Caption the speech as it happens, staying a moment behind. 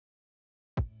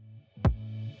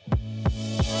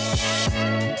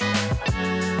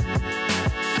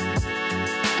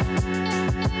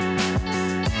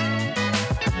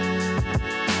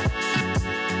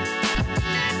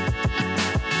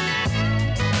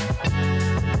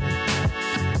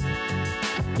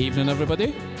Evening,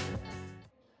 everybody.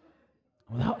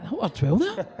 Well, that worked well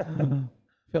there.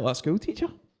 Felt like a school teacher.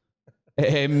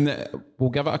 We'll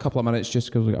give it a couple of minutes just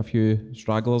because we've got a few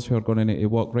stragglers who are going to need to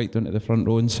walk right down to the front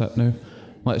row and sit now.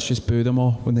 Let's just boo them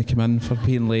all when they come in for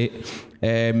being late.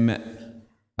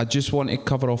 I just want to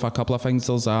cover off a couple of things.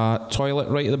 There's a toilet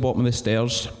right at the bottom of the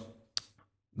stairs.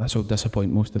 This will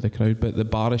disappoint most of the crowd, but the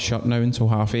bar is shut now until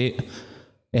 8:30.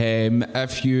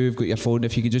 If you've got your phone,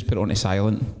 if you could just put it on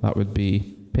silent, that would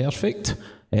be perfect.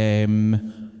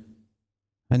 And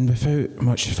without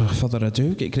much further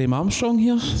ado, get Graeme Armstrong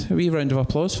here. A wee round of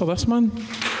applause for this man. Thank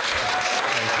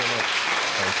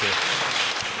you.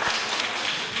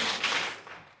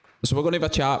 So we're going to have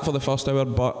a chat for the first hour,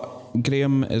 but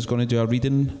Graeme is going to do a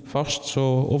reading first,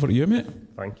 so over to you, mate.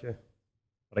 Thank you.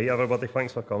 Right, everybody,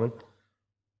 thanks for coming.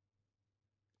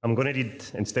 I'm going to read,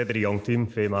 instead of the young team,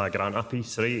 for my granta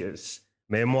piece, right? It's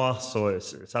memoir, so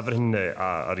it's everything that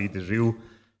I read is real,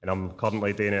 and I'm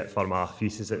currently doing it for my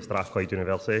thesis at Strathclyde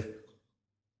University.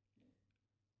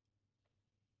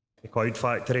 The Cloud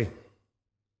Factory.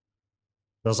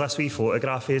 There's this wee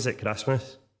photograph of us at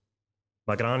Christmas.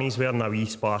 My granny's wearing a wee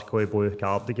sparkly blue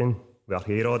cardigan with her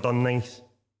hair all done nice.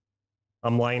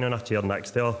 I'm lying on a chair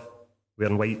next to her,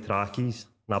 wearing white trackies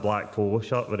and a black polo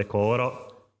shirt with a collar up,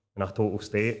 in a total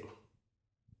state.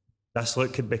 This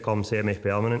look could become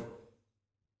semi-permanent.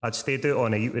 I'd stayed out all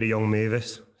night with a young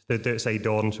Mavis, stood outside the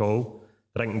Orange Hall,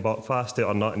 drinking Buckfast out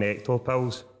her nut and ecto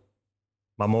pills.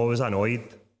 My mum was annoyed,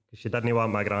 because she didn't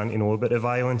want my gran to know about the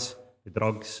violence, the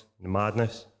drugs, and the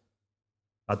madness.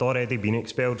 I'd already been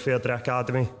expelled from the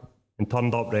academy, and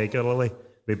turned up regularly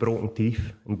with broken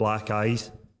teeth and black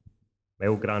eyes. My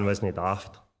old gran wasn't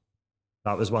daft.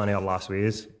 That was one of her last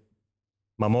ways.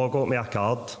 My mum got me a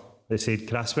card that said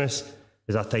Christmas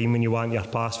is a time when you want your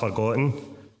past forgotten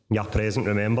and your present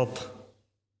remembered.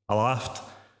 I laughed,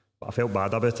 but I felt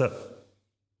bad about it.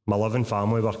 My loving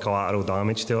family were collateral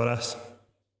damage to all this.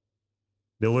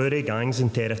 The Lurie gangs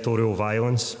and territorial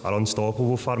violence are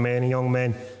unstoppable for many young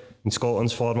men in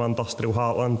Scotland's former industrial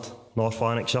heartland, North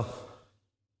Lanarkshire.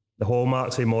 The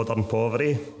hallmarks of modern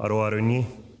poverty are all around you.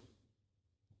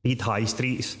 Dead high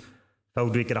streets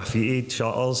filled with graffitied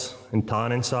shutters and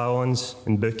tanning salons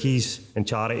and bookies and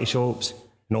charity shops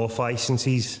and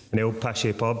off-licences and old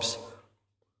pishy pubs.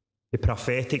 The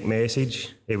prophetic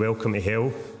message, a welcome to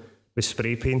hell, was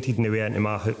spray-painted on the way into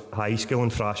my high school in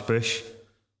Thrash Bush,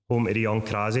 home to the young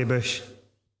Crazy Bush.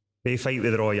 They fight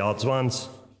with the Roy Yards ones,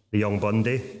 the young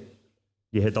Bundy.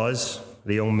 You had us,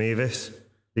 the young Mavis,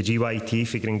 the GYT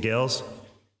for Green Girls,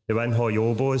 the Winhaw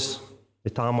Yobos, the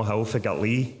Tamil Hill for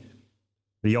Gatlee,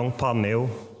 the young Parnell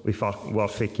were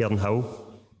for Cairn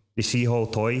Hill, the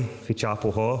Seahall Toy for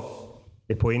Chapel Haw,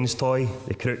 the Plains Toy,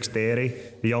 the Crooks Dairy,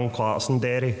 the young Clarkson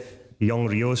Dairy, the young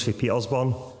Rios for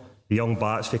Petersburn, the young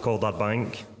Bats for Calder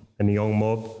Bank, and the young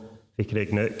Mob for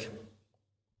Craignook.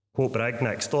 Hope Brig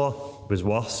next door was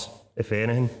worse, if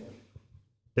anything.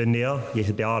 Down there, you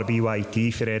had the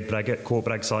RBYT for Ed Brig at Cope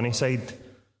Brig Sunnyside,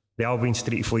 the Albion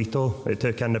Street Fleeto that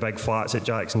took in the big flats at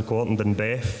Jackson Court and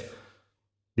Dunbeth,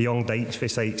 the young Dykes for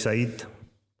Sykeside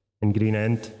and Green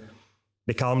End,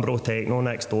 the Carnbro Techno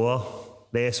next door,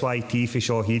 the SYT for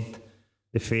Shawhead,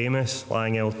 the famous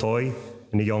Langell Toy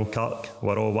and the young Kirk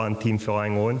were all one team for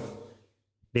Langone.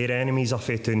 Their enemies are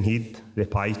for Toonhead, the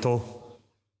Pyto,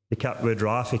 the Kirkwood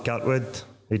Ra for Kirkwood,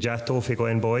 the Jitto for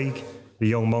Glenboig, the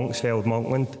young Monks for Old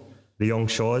Monkland, the young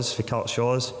Shaws for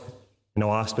Kirkshaws, and the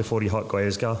last before you hit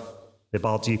Glasgow, the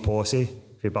Bargee Posse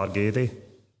for Bargady.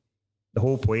 The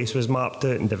whole place was mapped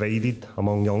out and divided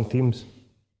among young teams.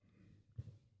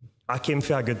 I came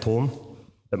from a good home,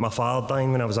 but my father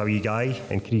died when I was a wee guy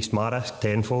increased my risk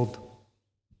tenfold.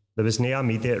 There was no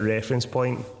immediate reference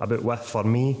point about what for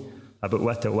me, about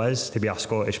what it was to be a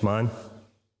Scottish man.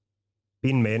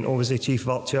 Being mental was the chief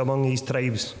virtue among these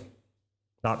tribes.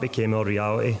 That became our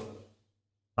reality.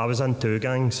 I was in two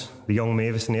gangs, the young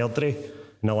Mavis and Airdrie,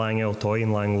 and the Langell Toy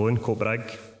and Langone,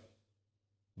 Coatbrig.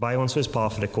 Violence was par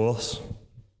for the course.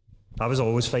 I was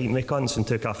always fighting with cunts and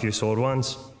took a few sore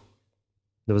ones.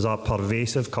 There was a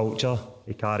pervasive culture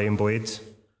of carrying blades.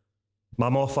 My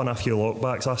off on a few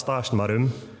lockbacks I stashed in my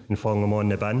room and flung them on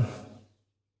the bin.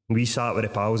 We sat with the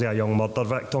pals of a young murder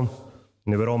victim,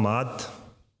 and they were all mad,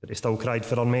 but they still cried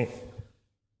for her mate.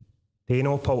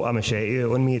 Taino pulled a machete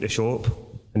out on me at the shop,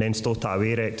 and then stole it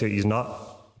away wrecked out his nut.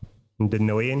 And down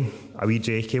the lane, a wee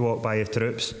Jakey walked by the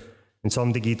troops, and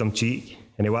somebody gave him cheek,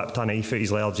 and he whipped a knife out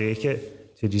his leather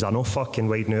jacket, said, "He's no fucking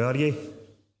wide now, are you?"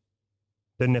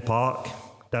 Down the park,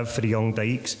 Div for the young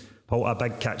Dykes pulled a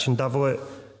big kitchen devil out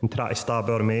and tried to stab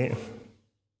our mate.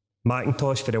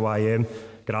 Macintosh for the YM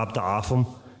grabbed it off him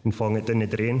and flung it down the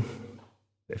drain.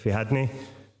 But if he hadn't,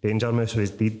 Danger Mouse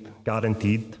was dead,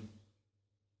 guaranteed.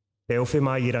 The elf of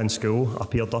my year in school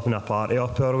appeared up in a party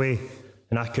up our way,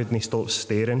 and I couldn't stop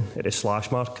staring at the slash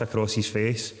mark across his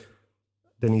face,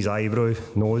 down his eyebrow,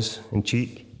 nose and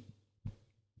cheek.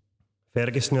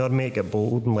 Ferguson, our mate, got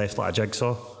bold and left like a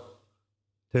jigsaw.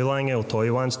 Two lang old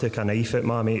toy ones took a knife at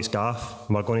my mate's gaff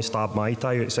and were going to stab my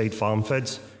tie outside Farm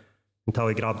Foods until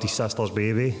he grabbed his sister's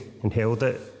baby and held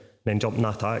it, and then jumped in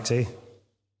a taxi.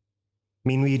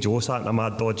 Me and wee Joe sat in a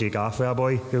mad dodgy gaff with a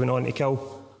boy who went on to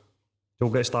kill. Joe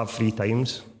got stabbed 3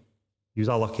 times. He was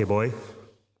a lucky boy.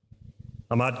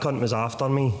 A mad cunt was after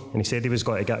me and he said he was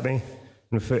going to get me,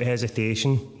 and without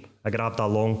hesitation I grabbed a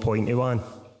long pointy one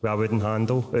with a wooden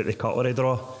handle out the cutlery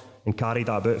drawer and carried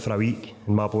that about for a week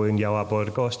in my blue and yellow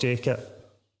Burgos jacket.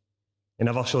 He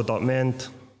never showed up in the end,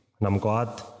 and I'm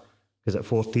glad, because at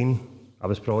 14 I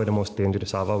was probably the most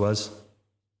dangerous I ever was.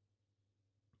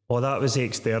 All that was the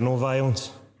external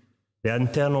violence. The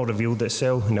internal revealed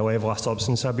itself in the level of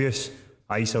substance abuse,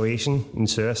 isolation and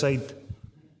suicide.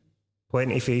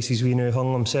 Plenty of faces we knew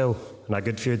hung themselves, and a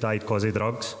good few died because of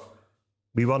drugs.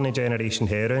 We weren't a generation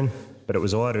heroin, but it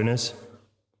was all around us.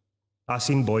 I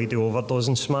seen Boyd do overdose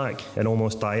and smack and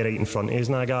almost die right in front of us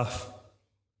in a gaff.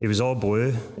 He was all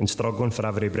blue and struggling for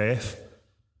every breath.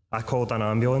 I called an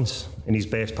ambulance, and his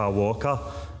best pal Walker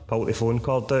pulled the phone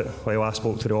cord out while I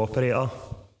spoke to the operator.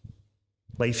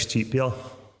 Life's cheap here.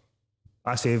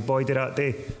 I saved Boydie that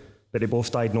day, but they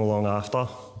both died no long after.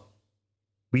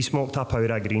 We smoked a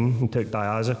powder of green and took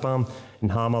diazepam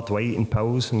and hammered white and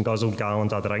pills and guzzled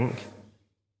gallons of drink.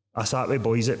 I sat with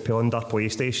boys at Pillender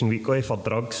PlayStation weekly for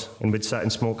drugs and would sit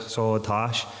and smoke solid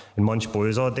hash and munch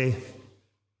blues all day.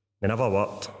 They never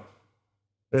worked.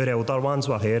 Our elder ones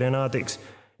were heroin addicts,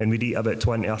 and we'd eat about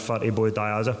 20 or 30 blue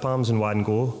diazepams in one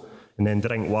go and then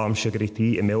drink warm sugary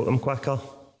tea to melt them quicker.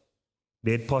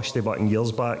 They'd pushed the button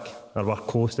years back or were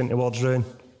coasting towards ruin.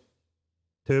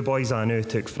 2 boys I knew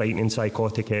took frightening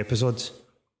psychotic episodes.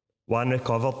 One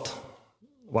recovered,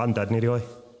 one didn't really.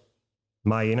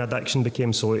 My own addiction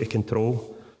became so out of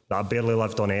control that I barely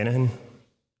lived on anything.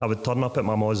 I would turn up at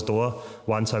my ma's door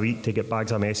once a week to get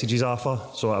bags of messages off her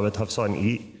so I would have something to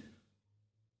eat.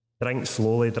 Drink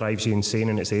slowly drives you insane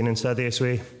in its own insidious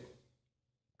way.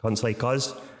 Cunts like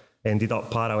us ended up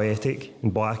paralytic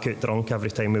and blackout drunk every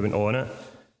time we went on it,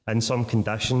 in some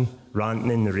condition,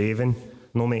 ranting and raving,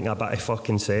 not making a bit of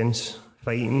fucking sense,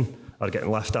 fighting or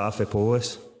getting lifted off the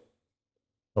police.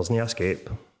 There's no escape.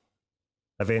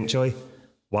 Eventually,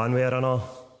 one way or another,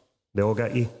 they all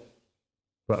get you.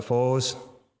 What follows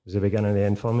is the beginning and the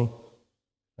end for me.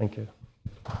 Thank you.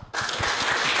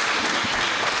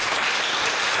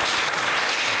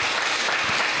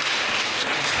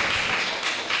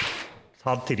 It's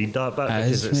hard to read that bit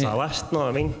because it's a list, you know what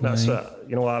I mean? That's what,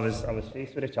 you know, I was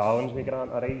faced with a challenge with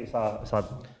Grant, all right?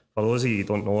 For those of you who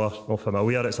don't know or not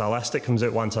familiar, it's a list that comes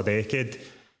out once a decade,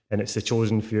 and it's the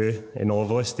chosen few, a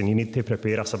novelist, and you need to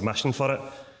prepare a submission for it.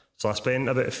 So I spent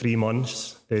about 3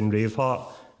 months doing Braveheart,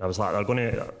 and I was like, they're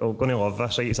going to love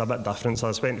this, right? It's a bit different. So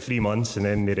I spent 3 months, and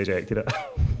then they rejected it.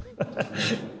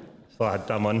 So I had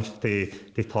a month to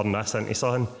turn this into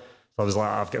something. So I was like,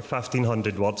 I've got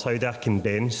 1,500 words. How do I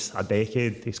condense a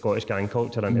decade of Scottish gang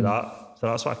culture into that? So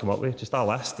that's what I come up with, just a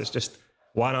list. It's just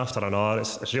one after another.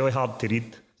 It's really hard to read.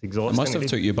 It's exhausting. It must have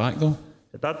took you back though.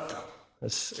 It did.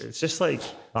 It's just like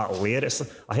that layer.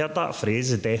 I heard that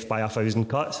phrase, death by 1,000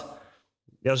 cuts.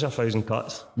 There's your 1,000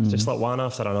 cuts. It's just like one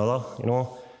after another, you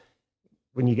know.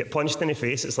 When you get punched in the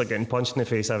face, it's like getting punched in the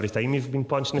face every time you've been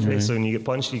punched in the face. So when you get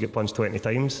punched 20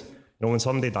 times. You know, when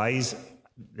somebody dies,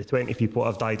 the 20 people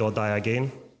have died or die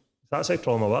again. That's how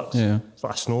trauma works. Yeah. It's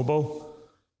like a snowball,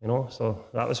 you know. So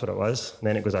that was what it was. And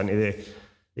then it goes into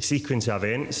the sequence of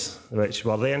events, which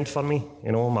were the end for me.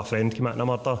 You know, my friend committing a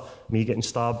murder, me getting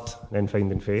stabbed, and then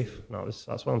finding faith. And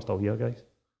that's why I'm still here, guys.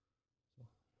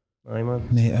 Aye, man.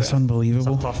 Mate, that's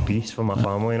unbelievable. It's a tough piece for my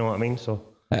family, you know what I mean? So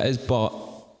it is, but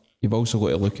you've also got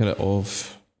to look at it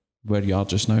of where you are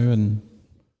just now and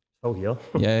still here.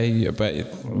 Yeah,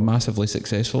 but massively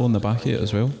successful in the back of it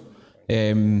as well.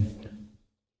 And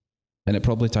it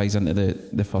probably ties into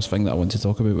the first thing that I want to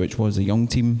talk about, which was the young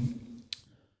team.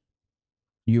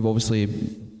 You've obviously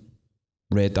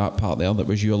read that part there, that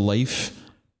was your life.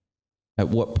 At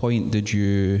what point did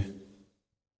you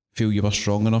feel you were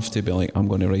strong enough to be like, I'm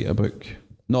going to write a book?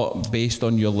 Not based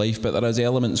on your life, but there is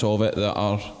elements of it that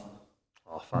are...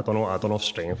 Oh, I don't know if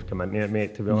strength come into it,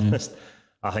 mate, to be honest.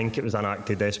 I think it was an act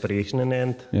of desperation in the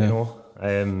end, you know.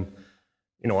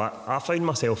 You know, I found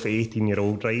myself at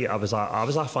 18-year-old, right? I was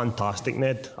a fantastic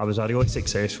Ned. I was a really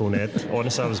successful Ned.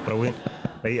 Honestly, I was brilliant.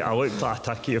 Right, I looked at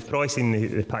a ticket. You've probably seen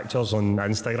the pictures on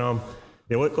Instagram.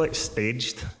 they look like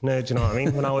staged now, do you know what I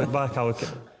mean? When I look back, I look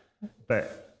at,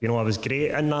 but, you know, I was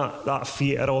great in that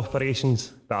theatre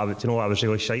operations, but I was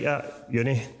really shite at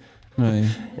uni.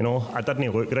 Aye. You know, I didn't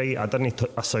look right, I didn't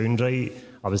sound right,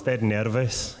 I was dead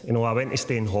nervous. You know, I went to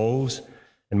stay in halls,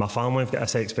 and my family have got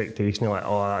this expectation of like,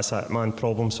 oh, that's it, man,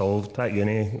 problem solved at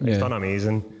uni, it's done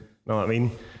amazing, you know what I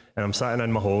mean? And I'm sitting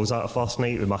in my halls that first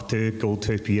night with my 2 gold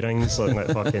 2p rings, looking like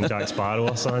fucking Jack Sparrow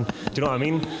or something. Do you know what I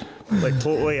mean? Like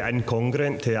totally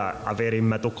incongruent to a very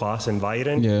middle class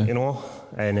environment, you know?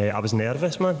 And I was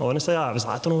nervous, man, honestly. I was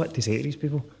like, I don't know what to say to these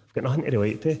people. I've got nothing to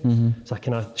relate to. So I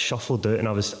kind of shuffled out, and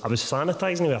I was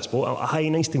sanitising the way I spoke. I, hi,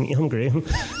 nice to meet you, I'm Graeme.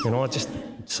 You know, just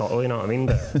subtly, you know what I mean?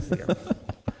 But, yeah.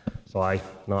 So you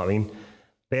know what I mean?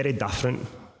 Very different,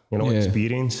 you know,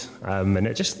 experience. And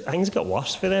it just, things got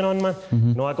worse for then on, man.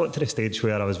 You know, I got to the stage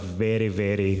where I was very,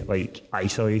 very, like,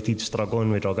 isolated,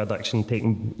 struggling with drug addiction,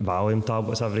 taking Valium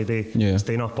tablets every day,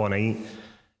 staying up all night,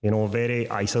 you know, very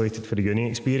isolated for the uni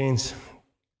experience.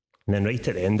 And then right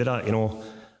at the end of that, you know,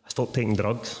 I stopped taking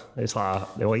drugs. It's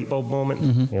like the light bulb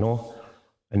moment, you know.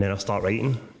 And then I start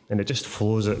writing, and it just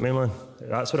flows out me, man.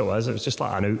 That's what it was. It was just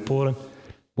like an outpouring.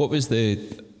 What was the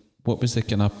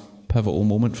kind of pivotal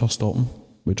moment for stopping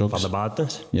with drugs? For the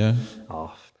badness? Yeah.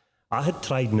 Oh, I had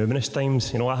tried numerous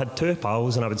times. You know, I had 2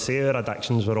 pals, and I would say our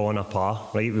addictions were on a par,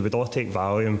 right? We would all take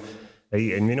Valium,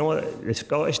 right? And you know, the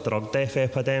Scottish drug death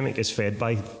epidemic is fed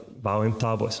by Valium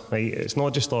tablets, right? It's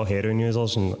not just all heroin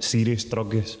users and serious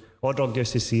drug use. All drug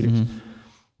use is serious.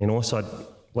 You know, so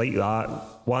like that,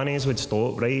 one of us would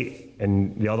stop, right?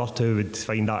 And the other 2 would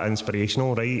find that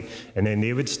inspirational, right? And then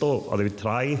they would stop, or they would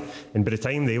try. And by the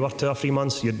time they were 2 or 3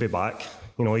 months, you'd be back.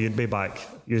 You know, you'd be back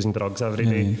using drugs every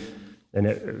day. And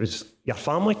it was, your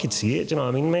family could see it, do you know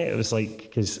what I mean, mate? It was like,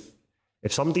 because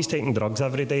if somebody's taking drugs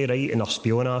every day, right, and they're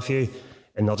spewing off you,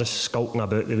 and they're just skulking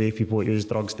about the way people that use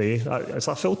drugs do, it's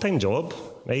a full-time job,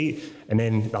 right? And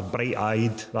then they're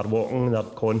bright-eyed, they're walking, they're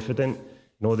confident.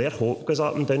 You know, their hope goes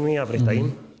up and down me every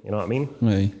time, you know what I mean?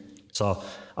 Right. So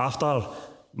after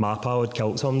my pal had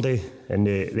killed somebody in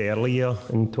the early year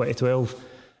in 2012,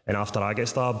 and after I get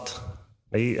stabbed,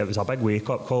 right, it was a big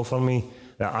wake-up call for me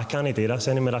that I can't do this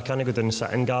anymore, I can't go down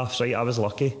sitting gaffs, right? I was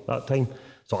lucky that time.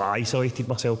 So I isolated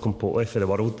myself completely from the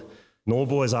world.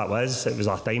 Noble as that was, it was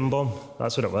a time bomb.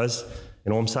 That's what it was.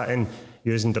 You know, I'm sitting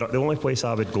using the only place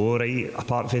I would go, right,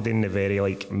 apart from doing the very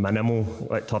like minimal,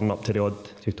 like turn up to the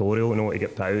odd tutorial in order to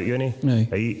get put out of uni,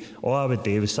 right? All I would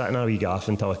do was sit in a wee gaff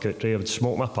until I could. I would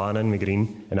smoke my pan in my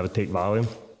green, and I would take Valium.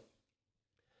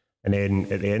 And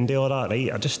then at the end of all that,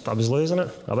 right, I was losing it.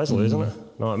 I was losing it.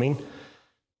 You know what I mean?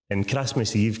 And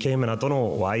Christmas Eve came, and I don't know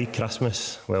why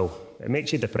Christmas, well, it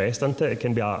makes you depressed, doesn't it? It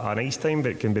can be a nice time,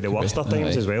 but it can be the worst of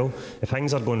times as well. If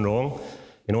things are going wrong,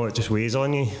 you know, it just weighs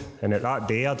on you. And at that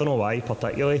day, I don't know why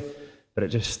particularly, but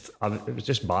it was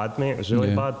just bad, mate. It was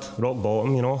really bad. Rock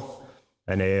bottom, you know.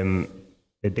 And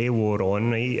the day wore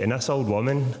on, right? And this old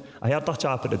woman, I heard her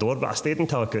chap at the door, but I stayed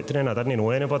until I got to her, and I didn't know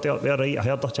anybody up there, right? I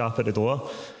heard her chap at the door.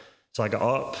 So I got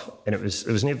up, and it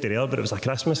was nobody there, but it was a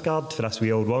Christmas card for this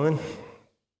wee old woman.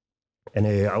 And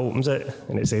I opens it,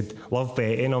 and it said, "Love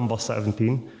Betty, number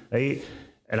 17, right?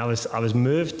 And I was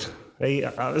moved, right?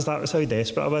 That was how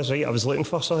desperate I was, right? I was looking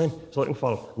for something. I was looking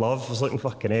for love. I was looking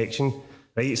for connection,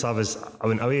 right? So I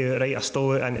went away, right? I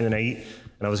stole it into the night,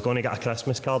 and I was going to get a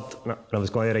Christmas card, and I was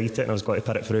going to write it, and I was going to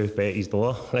put it through Betty's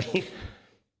door, right?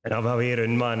 And I'm away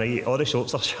around, man, right? All the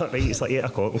shops are shut, right? It's like 8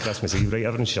 o'clock on Christmas Eve, right?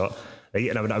 Everyone's shut, right?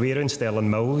 And I went away around Sterling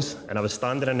Mills, and I was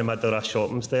standing in the middle of a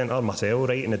shopping centre myself,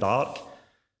 right, in the dark,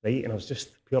 right? And I was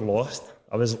just pure lost.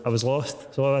 I was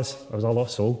lost, so I was a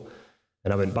lost soul.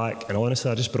 And I went back, and honestly,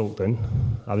 I just broke down.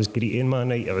 I was greeting, man,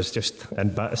 right? I was just in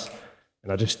bits.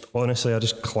 And I just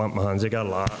clamped my hands together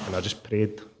like that, and I just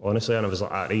prayed, honestly, and I was like,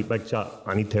 right, big chat,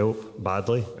 I need help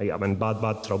badly, right? I'm in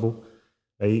bad trouble,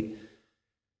 right?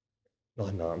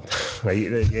 No,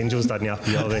 right? The angels didn't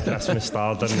appear, the Christmas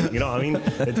star didn't, you know what I mean?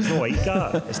 It's not like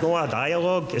that. It's not a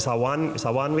dialogue. It's a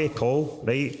one-way call,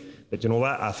 right? But you know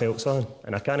what? I felt something,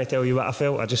 and I can't tell you what I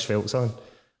felt. I just felt something.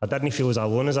 I didn't feel as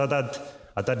alone as I did.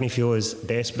 I didn't feel as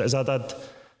desperate as I did.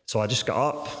 So I just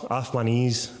got up, off my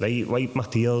knees, right, wiped my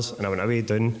tears, and I went away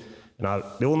down. And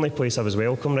the only place I was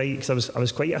welcome, right, because I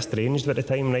was quite estranged at the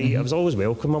time, right? I was always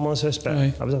welcome in my mum's house, but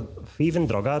I was a thieving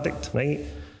drug addict, right?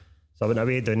 So I went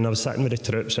away down, and I was sitting with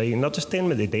the troops, right, and they're just doing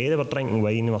what they do. They were drinking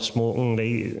wine, they were smoking,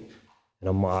 right? And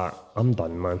I'm like, I'm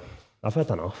done, man. I've had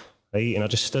enough, right? And I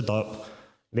just stood up.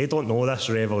 They don't know this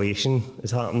revelation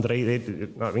has happened, right?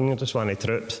 You know what I mean? They're just one of the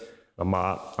troops. I'm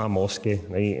Oscar,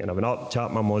 right? And I went up,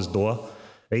 tapped my mum's door,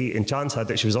 right? And chance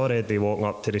had it, she was already walking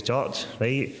up to the church,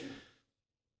 right?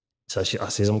 So I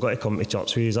says, I'm going to come to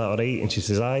church with you, is that all right? And she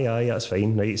says, aye, that's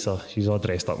fine, right? So she's all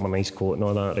dressed up in a nice coat and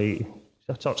all that, right? She's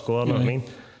a church goer, you know what I mean?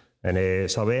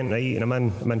 And so I went, right, and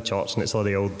I'm in church and it's all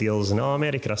the old deals and,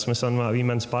 Merry Christmas, son, what a wee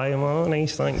mince pie. I'm like,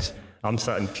 nice, thanks. I'm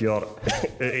sitting pure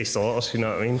out of sorts, you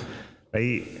know what I mean?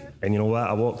 Right, and you know what,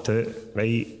 I walked out,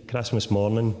 right, Christmas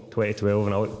morning, 2012,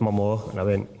 and I looked at my ma and I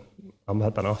went, I'm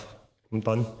had enough, I'm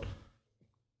done.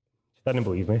 She didn't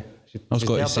believe me. I was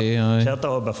going to say, aye. She heard it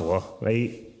all before,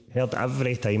 right? Heard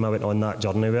every time I went on that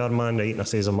journey with her, man, right? And I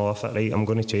says, I'm off it, right? I'm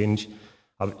going to change.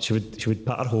 She would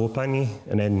put her hope in you,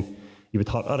 and then you would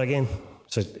hurt her again.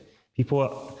 So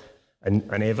people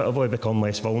inevitably become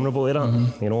less vulnerable to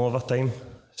that, you know, over time.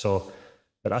 So,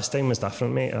 but this time was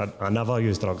different, mate. I never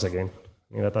used drugs again.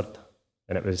 You know, I did.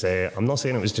 And it was, I'm not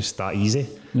saying it was just that easy,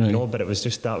 you know, but it was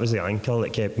just, that was the anchor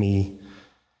that kept me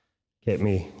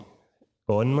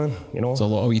going, man, you know. It's a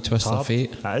lot of wee twists of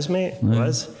fate. It is, mate, it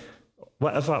is.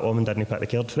 What if that woman didn't put the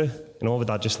card through? You know, would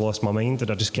I just lost my mind?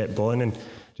 Would I just kept going and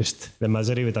just the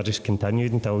misery would I just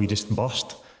continued until we just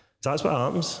burst? So that's what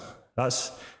happens.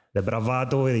 That's the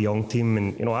bravado of the young team.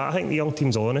 And, you know, I think the young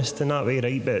team's honest in that way,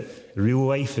 right? But real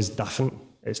life is different.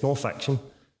 It's no fiction,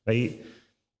 right?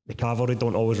 The cavalry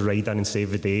don't always ride in and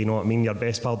save the day, you know what I mean? Your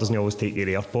best pal doesn't always take you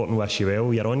to the airport and wish you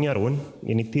well. You're on your own.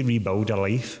 You need to rebuild your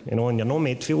life, you know, and you're not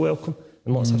made to feel welcome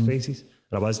in lots of spaces.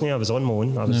 And I wasn't. I was on my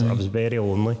own. I was very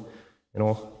lonely. You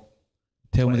know.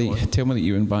 Tell me that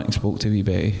you went back and spoke to wee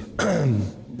Betty.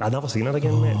 I'd never seen her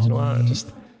again, mate. Do you know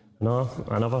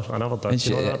what? I never did. And,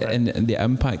 you know that, and the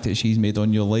impact that she's made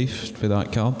on your life for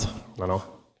that card. I know.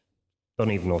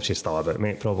 Don't even know if she's still about,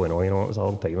 mate. Probably not. You know, it was a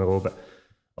long time ago. But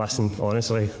listen,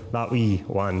 honestly, that wee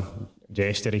one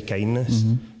gesture of kindness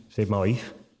saved my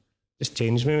life. Just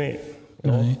changed me, mate. You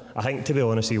know? I think, to be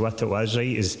honest with you, what it was, right,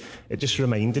 is it just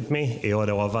reminded me of all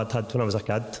the love I'd had when I was a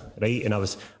kid, right? And I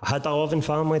had a loving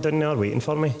family down there waiting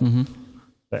for me.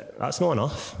 But that's not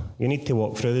enough. You need to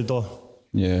walk through the door.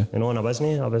 Yeah. You know, and I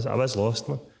wasn't. I was lost,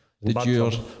 man.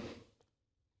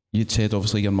 You'd said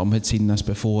obviously your mum had seen this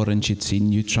before and she'd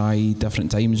seen you try different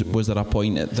times. Was there a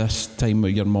point at this time where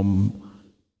your mum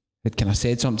had kind of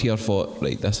said something to you or thought,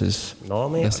 right, this is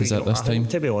it this time?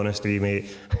 To be honest with you,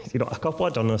 mate, you know, a couple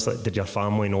of journalists like, did your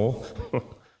family know?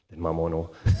 Did my mum know?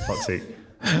 Fuck's sake.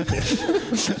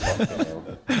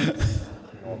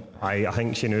 I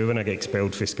think she knew when I got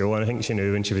expelled from school, and I think she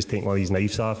knew when she was taking all these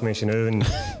knives off me. She knew, and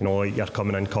you know, you're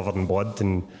coming in covered in blood,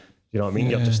 and you know what I mean.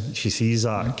 Yeah. She sees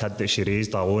that kid that she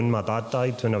raised alone. My dad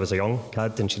died when I was a young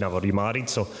kid, and she never remarried,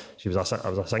 so I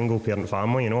was a single parent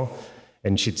family, you know.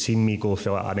 And she'd seen me go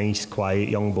for like a nice, quiet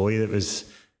young boy that was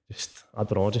just, I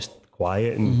don't know, just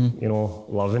quiet and, you know,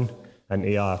 loving,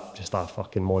 into just a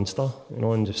fucking monster, you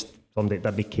know, and just somebody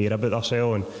that didn't care about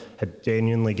herself and had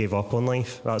genuinely gave up on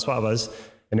life. That's what it was.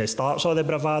 And it starts all the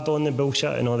bravado and the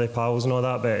bullshit and all the pals and all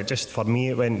that, but it just, for me,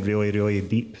 it went really, really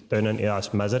deep down into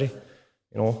this misery,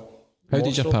 you know. How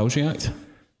did your pals react?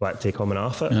 What, to coming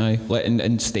off it? Aye,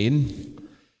 and staying?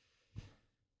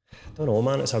 I don't know,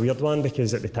 man, it's a weird one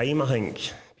because at the time I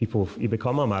think you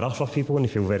become a mirror for people and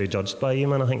you feel very judged by you,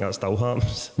 man. I think that still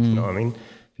happens, you know what I mean?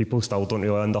 People still don't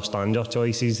really understand your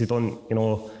choices. They don't, you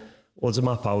know, loads of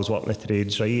my pals work in the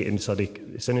trades, right, and so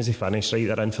as soon as they finish, right,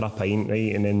 they're in for a pint,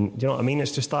 right, and then, do you know what I mean?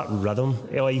 It's just that rhythm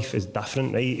of life is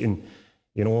different, right, and,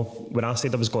 you know, when I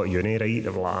said I was going to uni, right, they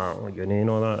were like, uni and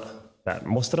all that, but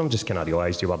most of them just kind of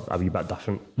realised you were a wee bit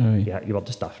different. Yeah, you were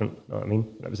just different, you know what I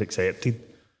mean? It was accepted.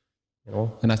 You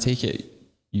know? And I take it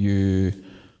you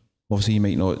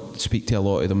might not speak to a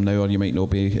lot of them now, or you might not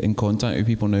be in contact with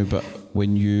people now, but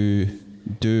when you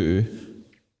do,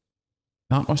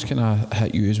 that must kind of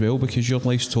hit you as well, because your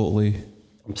life's totally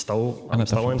I'm still in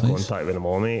contact with them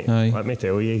all, mate. Aye. Let me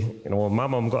tell you, you know, my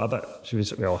mum got a bit,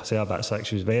 I say a bit sick,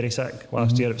 she was very sick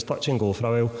last year. It was touch and go for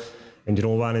a while, and you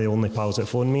know, one of the only pals that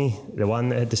phoned me, the one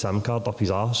that had the SIM card up his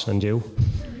arse in jail.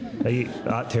 Right,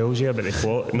 that tells you about the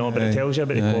quality. No, but it tells you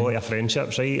about the quality of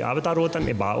friendships, right? I would have rode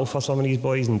into battle for some of these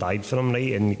boys and died for them,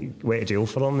 right? And went to jail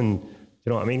for them, and do you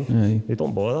know what I mean? They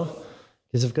don't bother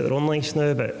because they've got their own lives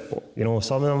now. But you know,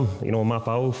 some of them, you know, my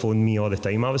pal phoned me all the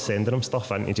time. I was sending them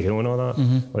stuff into jail and all that,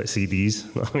 like CDs.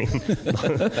 You know what I mean?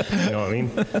 You know what I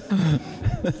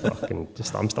mean? Fucking,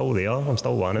 just I'm still there. I'm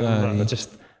still one of them. But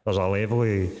there's a level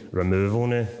of removal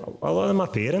now. A lot of my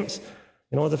parents.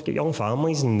 You know, they've got young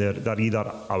families and they're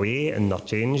either away and they're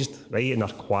changed, right, and they're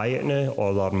quiet now,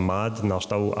 or they're mad and they're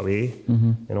still away,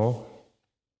 you know.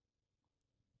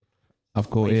 I've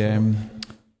got to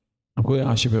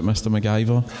ask you about Mr.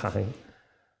 MacGyver. Aye.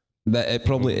 That it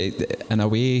probably, in a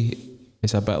way,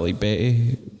 it's a bit like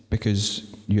Betty, because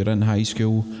you're in high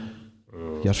school,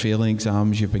 you're failing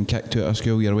exams, you've been kicked out of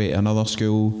school, you're away to another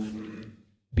school,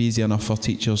 be easy enough for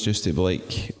teachers just to be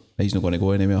like, he's not going to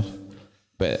go anywhere.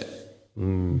 But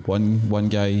one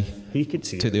guy he could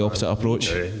see took the opposite approach.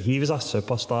 He was a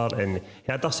superstar and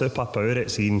he had a superpower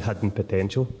at seeing hidden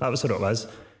potential. That was what it was.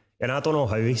 And I don't know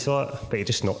how he saw it, but he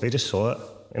just saw it,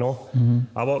 you know.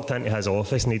 I walked into his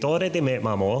office and he'd already met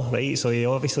my mom, right? So he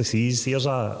obviously sees here's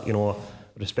a, you know,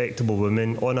 respectable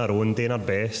woman on her own doing her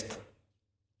best,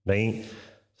 right?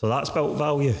 So that's built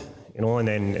value, you know. And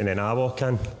then I walk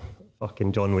in,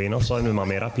 fucking John Wayne or something with my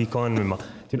Mera peak on, with my,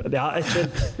 do you know, the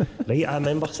attitude, right? I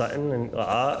remember sitting and like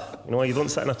that, you know. You don't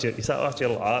sit in a chair, you sit in a chair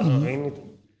like that, you know what I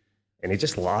mean? And he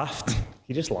just laughed.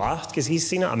 He just laughed because he's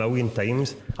seen it a million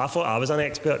times. I thought I was an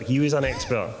expert. He was an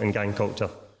expert in gang culture.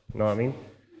 You know what I mean?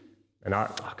 And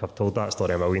I've told that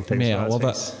story a million times. Mate, I love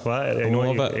it. What? I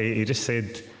love it. He just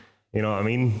said, you know what I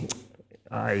mean?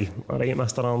 Aye, all right,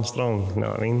 Mr. Armstrong. You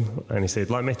know what I mean? And he said,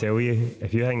 let me tell you,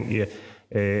 if you think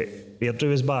Airdrie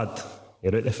was bad,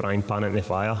 you're out the frying pan into the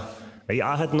fire. Right?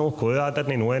 I had no clue. I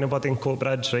didn't know anybody in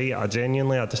Coatbridge. Right?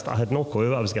 I had no clue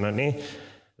what I was going into.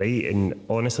 Right, and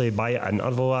honestly, by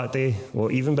interval that day,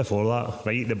 well, even before that,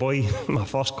 right, the boy, my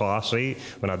first class, right,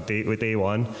 when I date with day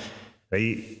one,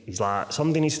 right, he's like,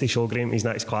 somebody needs to show Graeme his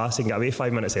next class. He can get away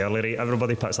 5 minutes early, right,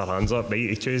 everybody puts their hands up,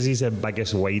 right, he chooses the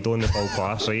biggest wide on the whole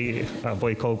class, right, a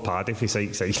boy called Paddy for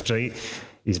Sykes, right,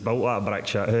 he's built that brick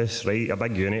shit house, right, a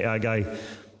big unit, that guy.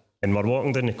 And we're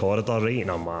walking down the corridor, right,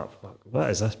 and I'm like, what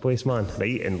is this place, man?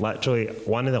 Right, and literally,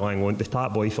 one of the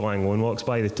top boy for Langone walks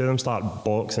by, the two of them start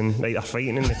boxing, right, they're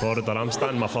fighting in the corridor. I'm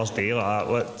standing my first day like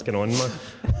that, what's going on, man?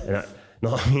 And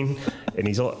know what I mean? And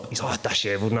he's all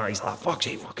dishevelled and that, he's like, fuck,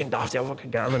 you fucking daft, I'll fucking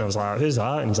get him. And I was like, who's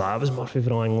that? And he's like, I was Murphy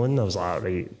from Langone. I was like,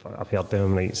 right, I've heard of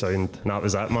him, right, sound. And that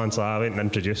was it, man, so I went and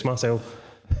introduced myself.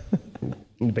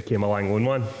 And became a Langone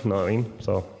one, you know what I mean?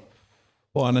 So.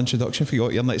 What an introduction for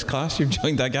your next class. You've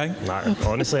joined a gang. Nah,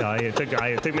 honestly, it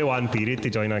took me one period to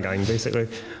join a gang, basically.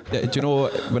 Do you know,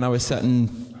 when I was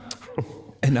sitting,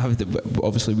 and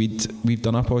obviously we've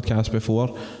done a podcast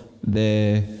before,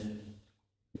 the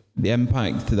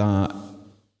impact that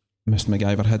Mr.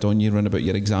 MacGyver had on you, around about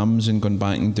your exams and going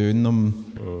back and doing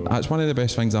them, that's one of the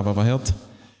best things I've ever heard.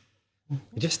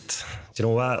 Just, do you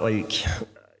know what, like,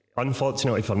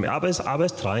 unfortunately for me, I was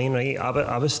trying, right,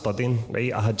 I was studying,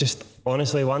 right, I had just,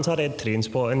 honestly, once I read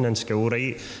Trainspotting in school,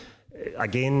 right,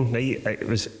 again, right,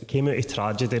 it came out of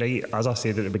tragedy, right, as I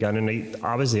said at the beginning, right,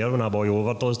 I was there when a boy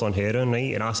overdosed on heroin,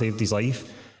 right, and I saved his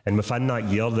life, and within that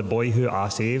year, the boy who I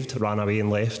saved ran away and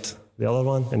left the other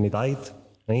one, and he died,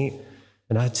 right,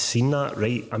 and I had seen that,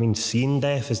 right, I mean, seeing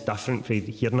death is different from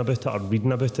hearing about it or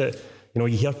reading about it. You know,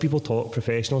 you hear people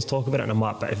professionals talk about it, and I'm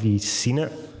like, but have you seen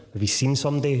it? Have you seen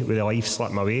somebody with their life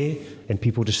slipping away and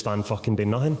people just stand fucking doing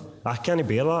nothing? I can't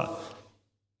bear that.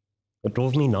 It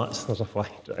drove me nuts. There's a fly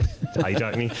to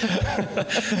hijack me.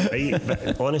 Right,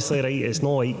 but honestly, right, it's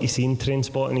not like you seen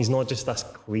Trainspotting. He's not just this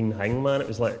clean thing, man. It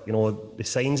was like, you know, the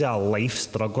signs of a life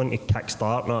struggling to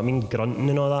kickstart, you know what I mean? Grunting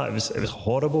and all that. It was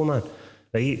horrible, man.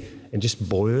 Right? And just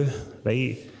blue,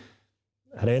 right?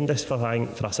 Horrendous for a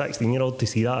 16-year-old to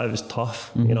see that. It was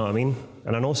tough, you know what I mean?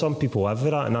 And I know some people live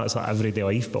with that and that's like everyday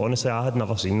life, but honestly I had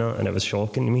never seen that and it was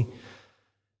shocking to me.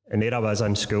 And there I was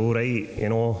in school, right, you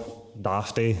know,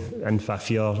 dafty, in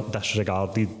fifth year,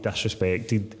 disregarded,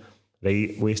 disrespected,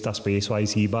 right, waste of space, why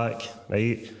is he back,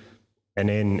 right? And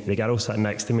then the girl sitting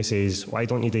next to me says, why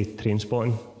don't you do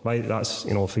Trainspotting? Why, that's,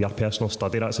 you know, for your personal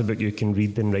study, that's a book you can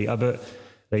read and write about,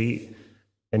 right?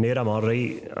 And there I'm all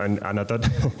right, and I did,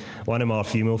 one of my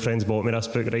female friends bought me this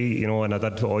book, right, you know, and I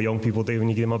did what all young people do when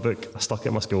you give them a book, I stuck it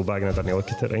in my school bag and I didn't look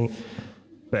at it, right?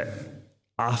 But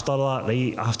after that,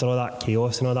 right, after all that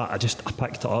chaos and all that, I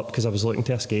picked it up because I was looking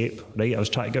to escape, right, I was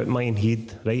trying to get out of my own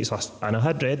head, right, so and I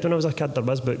had read when I was a kid, there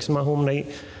was books in my home, right,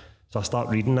 so I start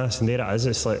reading this and there it is,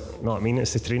 it's like, you know what I mean,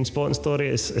 it's the Trainspotting story,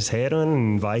 it's heroin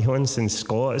and violence and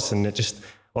Scots and it just...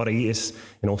 All right, it's,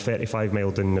 you know, 35 mile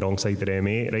down the wrong side of the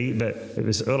M8, right? But it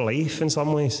was our life in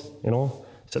some ways, you know?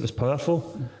 So it was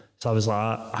powerful. So I was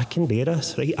like, I can do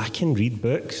this, right? I can read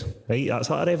books, right? That's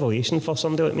like a revelation for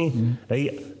somebody like me,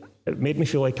 right? It made me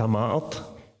feel like I mattered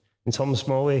in some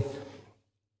small way.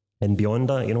 And beyond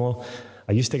that, you know,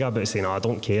 I used to go about saying, I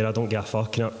don't care, I don't give a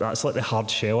fuck. You know, that's like the hard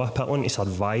shell I put on to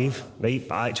survive, right?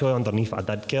 But actually underneath I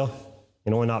did care,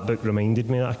 you know, and that book reminded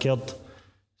me that I cared.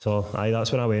 So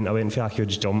that's when I went for a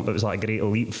huge jump. It was like a great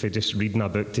leap for just reading a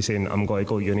book to saying I'm going to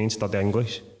go to uni and study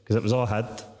English because it was all I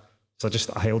had. So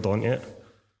I held on to it.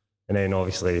 And then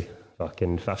obviously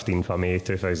fucking 15th of May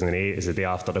 2008 is the day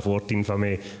after the 14th of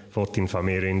May. 14th of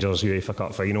May Rangers UEFA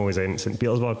Cup final was in St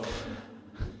Petersburg.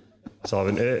 So I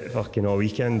went out fucking all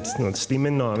weekend,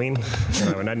 steaming, know what I mean? And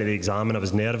I went into the exam and I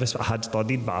was nervous. I had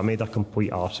studied, but I made a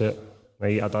complete arse of it.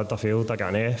 Right? I failed, I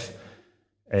got an F.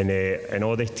 And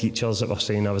all the teachers that were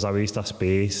saying I was a waste of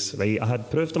space, right? I had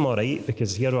proved them all right,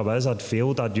 because here I was, I'd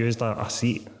failed, I'd used a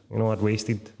seat, I'd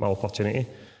wasted my opportunity.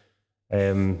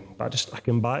 But I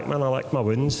came back, man, I licked my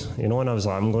wounds, and I was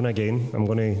like, I'm going to do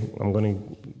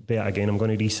it again, I'm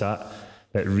going to resit.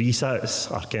 But resits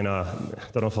are kind of,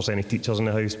 I don't know if there's any teachers in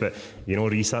the house, but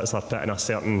resits are put in a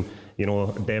certain,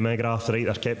 demograph, right?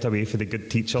 They're kept away from the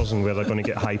good teachers and where they're going to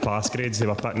get high pass grades. They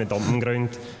were put in the dumping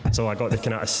ground. So I got the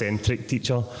kind of eccentric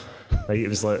teacher, right? It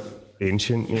was like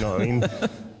ancient, you know what I mean?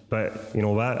 But you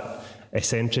know what?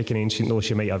 Eccentric and ancient though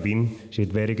she might have been, she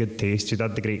had very good taste. She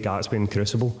did The Great Gatsby and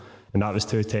Crucible. And that was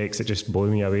two texts that just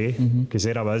blew me away. Because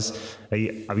there I was,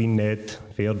 right? I been Ned,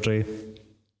 Fairdray,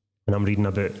 and I'm reading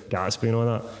about Gatsby and all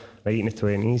that, right, in the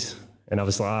 20s. And I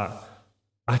was like,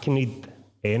 I can read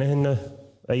anything now,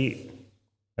 right?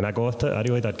 And I got it, I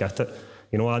really did get it.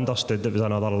 I understood it was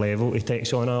another level of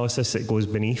textual analysis that goes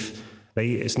beneath, right?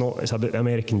 It's about the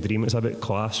American dream, it's about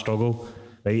class struggle,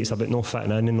 right? It's about no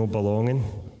fitting in and no belonging,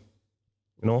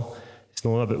 It's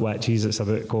not about witches, it's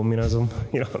about communism,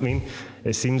 you know what I mean?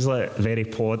 It seems like very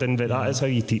plodding, but that is how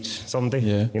you teach somebody,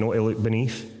 to look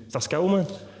beneath. It's a skill, man.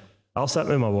 I'll sit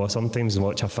with my boss sometimes and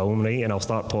watch a film, right, and I'll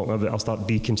start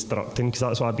deconstructing, because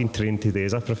that's what I've been trained to do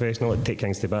as a professional, like take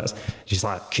things to bits. She's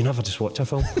like, can you never just watch a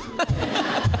film?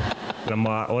 And I'm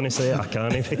like, honestly, I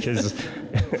can't, because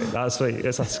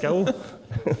it's a skill.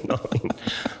 No, I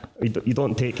mean, you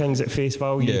don't take things at face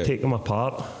value, you take them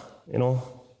apart,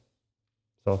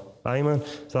 So, aye man,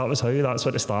 so that's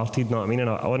what it started, you know what I mean? And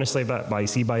honestly,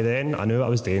 by then, I knew what I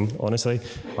was doing, honestly.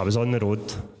 I was on the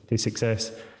road to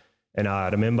success. And I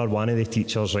remember one of the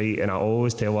teachers, right, and I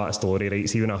always tell that story, right,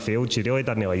 see when I failed, she really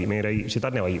didn't like me, right, she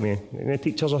didn't like me. And the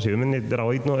teachers are human, they're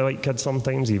allowed not to like kids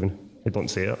sometimes even, they don't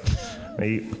say it,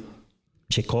 right.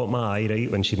 She caught my eye,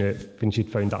 right, when she'd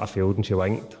found that I failed, and she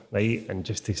winked, right, and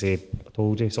just to say, I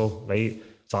told you so, right.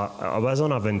 So I was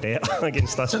on a vendetta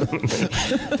against this woman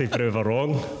to prove her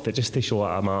wrong, but just to show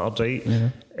that I mattered, right. Yeah.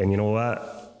 And you know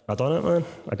what, I done it, man,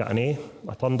 I got an A,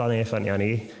 I turned an F into an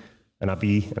A, and a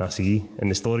B and a C. And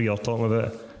the story you're talking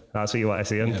about, that's what you want to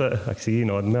say, isn't it? I see you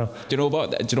nodding there. Do you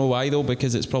know why though?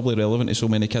 Because it's probably relevant to so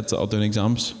many kids that are doing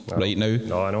exams right now.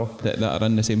 No, I know. That are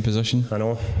in the same position. I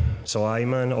know. So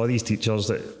man, all these teachers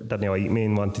that didn't like me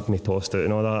and wanted me tossed out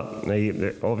and all that,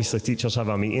 right, obviously teachers have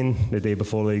a meeting the day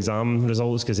before the exam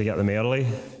results because they get them early.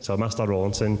 So Mr.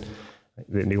 Rawlinson,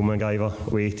 the Neil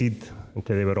MacGyver, waited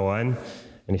until they were all in,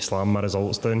 and he slammed my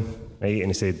results down, right, and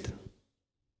he said,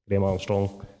 Graeme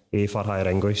Armstrong, A for higher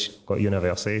English, got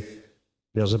university.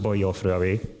 There's a boy you threw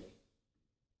away.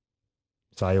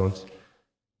 Silence.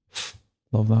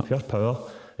 Love that. Pure power.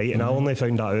 Right, and I only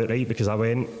found that out, right, because I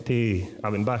went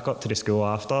back up to the school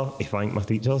after to thank my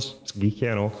teachers. It's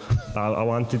geeky, I know. I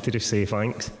wanted to just say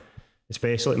thanks,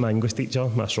 especially my English teacher,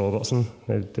 Miss Robertson,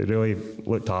 who really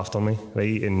looked after me,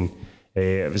 right, and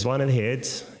it was one of the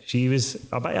heads. She was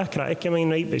a bit of a critic of mine,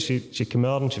 right, but she came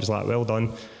over and she was like, well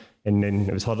done. And then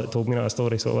it was her that told me that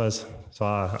story, so it was.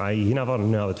 So he never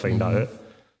knew I would find that out.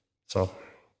 So.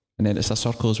 And then it's a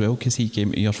circle as well, because he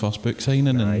came to your first book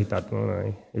signing. Aye, he did, man,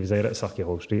 aye. He was there at Circuit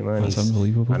Hall Street, man. That's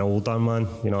unbelievable. An older man,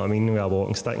 you know what I mean, with a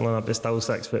walking stick and all that, but still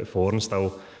 6'4" and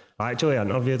still. I actually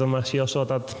interviewed him this year, so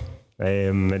I did.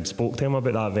 And spoke to him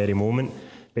about that very moment.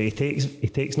 But he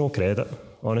takes no credit,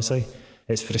 honestly.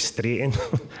 It's frustrating,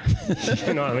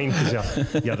 you know what I mean?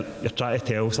 Because you're trying to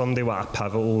tell somebody what a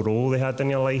pivotal role they had in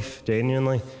your life,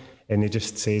 genuinely, and he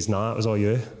just says, nah, it was all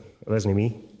you, it wasn't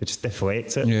me. It just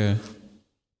deflects it. Yeah.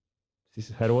 It's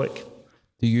heroic.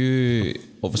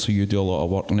 Obviously you do a lot of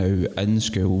work now in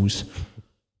schools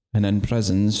and in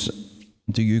prisons.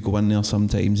 Do you go in there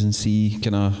sometimes and see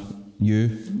kind of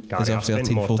you as a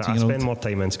 13, 14-year-old? I spend more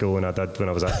time in school than I did when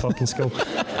I was at fucking school.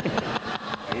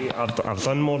 I've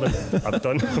done more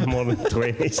than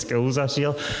 20 schools this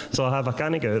year, so I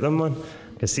can't get out them, man.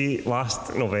 Because see,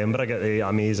 last November I got the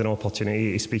amazing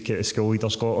opportunity to speak at the School Leader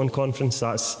Scotland conference.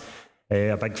 That's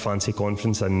a big fancy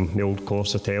conference in the Old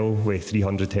Course Hotel with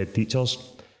 300 head teachers.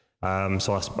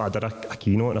 So I did a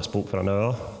keynote and I spoke for an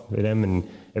hour with them, and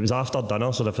it was after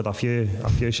dinner, so they've had a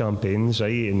few champagnes,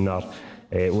 right, and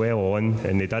they're well on,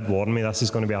 and they did warn me this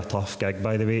is going to be a tough gig,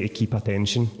 by the way, to keep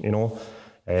attention, you know.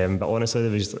 But honestly,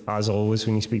 there was, as always,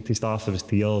 when you speak to staff, there was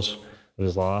tears, there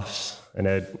was laughs,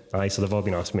 and so they've all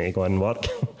been asking me to go in and work.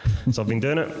 So I've been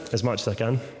doing it as much as I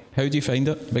can. How do you find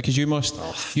it? Because you must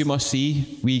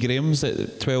see wee Graemes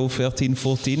at 12, 13,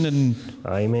 14 and...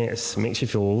 Aye mate, it makes you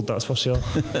feel old, that's for sure.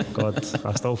 God,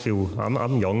 I still feel,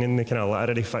 I'm young in the kind of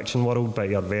literary fiction world, but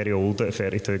you're very old at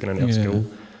 32 going into school.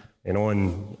 You know,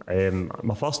 and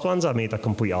my first ones I made a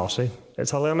complete arsey.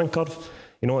 It's a learning curve.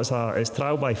 You know, it's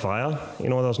trial by fire. You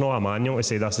know, there's not a manual to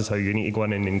say this is how you need to go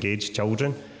in and engage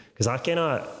children. Because I kind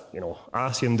of, you know, I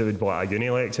assumed it would be like a uni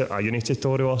lecture, a uni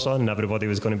tutorial or something, and everybody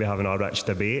was going to be having a rich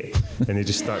debate, and they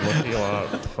just start looking at you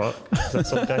like, what the fuck, is that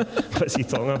some guy? What's he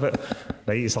talking about?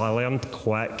 Right, so I learned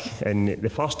quick, and the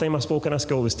first time I spoke in a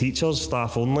school was teachers,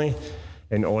 staff only,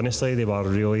 and honestly, they were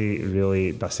really,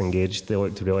 really disengaged. They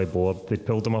looked really bored. They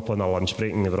pulled them up on their lunch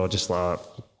break, and they were all just like,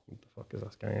 what the fuck is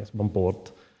this guy? I'm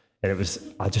bored. And it was,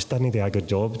 I just didn't do a good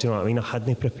job, do you know what I mean? I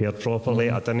hadn't prepared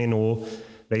properly, I didn't know.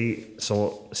 Right,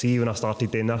 so see when I started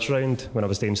doing this round, when I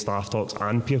was doing staff talks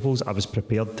and pupils, I was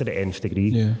prepared to the nth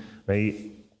degree. Right,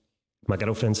 my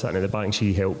girlfriend's sitting at the back and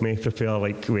she helped me prepare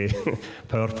like with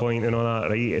PowerPoint and all that.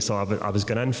 Right, so I was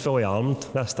going in fully armed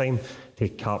this time to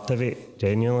captivate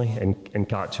genuinely and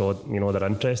catch on, you know, their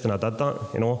interest, and I did that,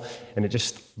 you know, and it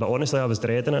just. But honestly, I was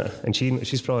dreading it, and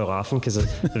she's probably laughing because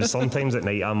there's sometimes at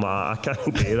night I'm like, I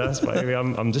can't do this, but anyway,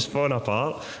 I'm just falling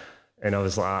apart. And I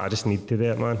was like, I just need to do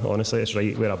it, man. Honestly, it's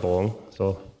right where I belong.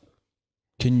 So,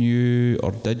 can you,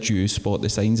 or did you spot the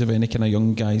signs of any kind of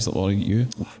young guys that were like you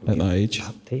at that age?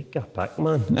 Take a pick,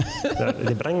 man.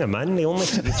 They bring them in. They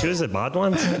choose the bad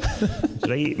ones.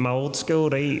 Right, my old school,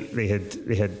 right, they had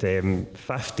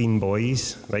 15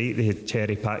 boys, right. They had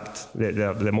cherry picked.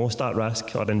 The most at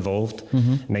risk or involved.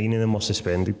 9 of them were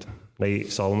suspended. Right,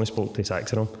 so I only spoke to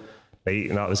 6 of them. Right,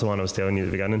 and that was the one I was telling you at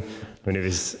the beginning when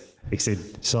he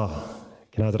said, sir,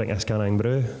 can I drink this canine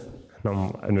brew?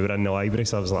 And we were in the library,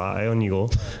 so I was like, aye, on you go.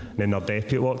 And then their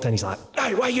deputy walked in, he's like,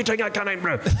 hey, why are you drinking that canine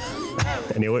brew?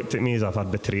 And he looked at me as if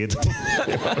I'd betrayed him.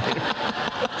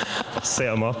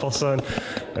 Set him up or something.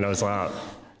 And I was like,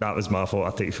 that was my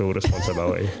fault, I take full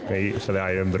responsibility, right, for the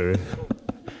iron brew.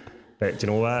 But do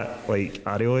you know what? Like,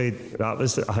 I think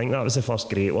that was the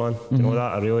first great one. Do you know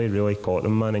that? I really, really caught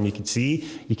them, man. And you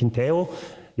can tell,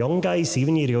 young guys, see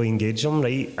when you really engage them,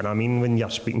 right? And I mean, when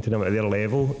you're speaking to them at their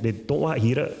level, they don't want to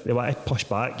hear it. They want to push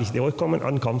back. They look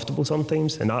uncomfortable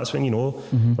sometimes. And that's when you know,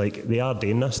 like, they are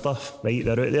doing this stuff, right?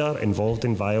 They're out there involved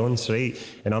in violence, right?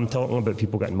 And I'm talking about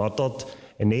people getting murdered.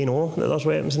 And they know that there's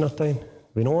weapons in their town.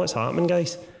 We know what's happening,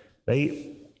 guys, right?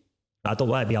 I don't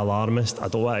want to be alarmist. I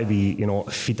don't want to be, you know,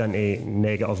 feed into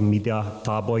negative media,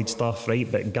 tabloid stuff,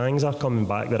 right? But gangs are coming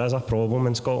back. There is a problem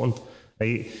in Scotland,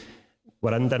 right?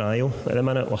 We're in denial at the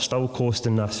minute. We're still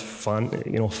coasting this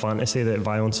fantasy that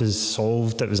violence is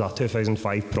solved. It was a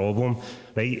 2005 problem,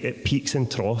 right? It peaks and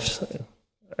troughs.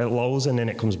 It lulls and then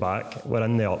it comes back. We're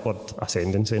in the upward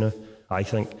ascendancy now, I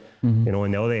think. You know,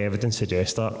 and all the evidence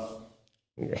suggests that.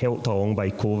 Helped along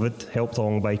by COVID, helped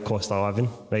along by cost of living,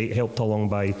 right? Helped along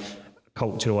by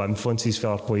cultural influences for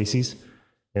our places.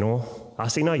 You know, I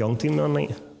seen a young team the other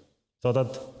night. So I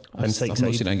did. I've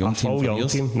not seen a full young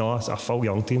team. No, it's a full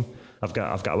young team. I've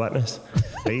got a witness,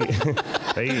 right?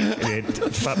 Right. They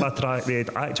had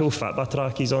actual Fitbit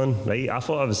trackies on, right? I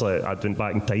thought I was like I'd went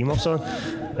back in time or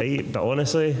something, right? But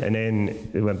honestly, and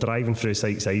then we were driving through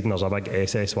Sykeside and there's a big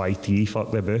SSYT fuck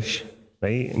the bush,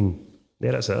 right? And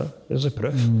there it's there. There's the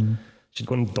proof. Should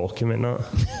go and document that,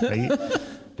 right?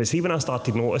 But see, when I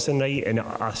started noticing, right, and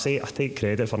I take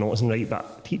credit for noticing, right,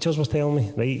 but teachers was telling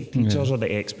me, right, teachers are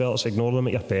the experts, ignore them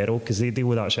at your peril, because they deal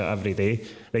with that shit every day,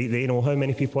 right, they know how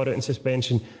many people are out in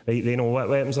suspension, right, they know what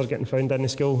weapons are getting found in the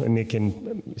school, and they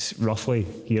can roughly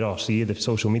hear or see the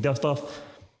social media stuff.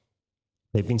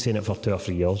 They've been saying it for 2 or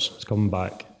 3 years, it's coming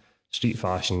back, street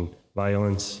fashion,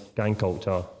 violence, gang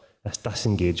culture, this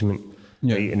disengagement,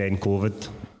 right, and then COVID,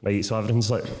 right, so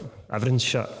everything's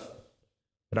shit,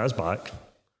 but it is back.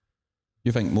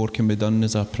 You think more can be done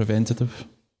as a preventative?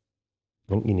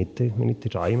 I think we need to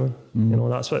try, man. You know,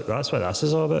 that's what this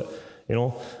is all about. You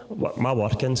know, my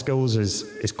work in schools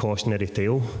is cautionary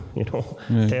tale, you know,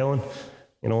 telling.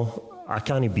 You know, I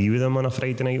can't be with them on a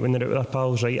Friday night when they're out with their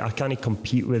pals, right? I can't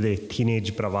compete with the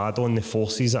teenage bravado and the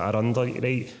forces that are under,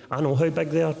 right? I know how big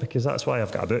they are because that's why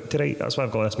I've got a book to write. That's why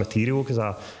I've got this material, because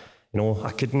I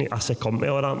succumbed to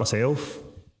all that myself.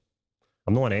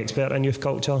 I'm not an expert in youth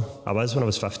culture. I was when I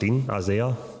was 15, as they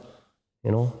are, you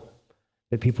know.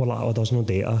 But people are like, oh, there's no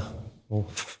data. Well,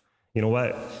 you know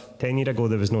what? 10 years ago,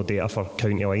 there was no data for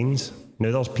county lines.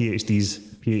 Now there's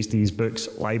PhDs, books,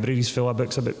 libraries full of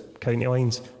books about county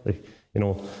lines. Like, you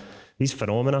know, these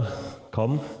phenomena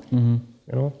come, you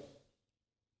know.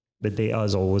 The data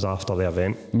is always after the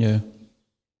event. Yeah.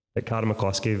 Like Karen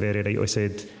McCluskey very rightly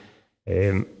said,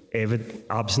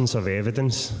 absence of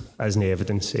evidence isn't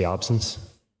evidence of absence.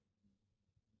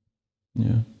 Yeah.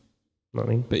 You know what I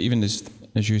mean? But even as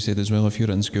you said as well, if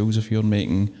you're in schools, if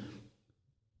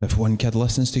one kid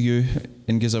listens to you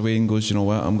and goes away and goes, you know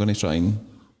what, I'm going to try and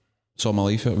sort my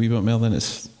life out a wee bit more, then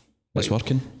it's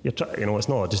working. It's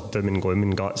not just doom and gloom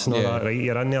and guts and all that, right?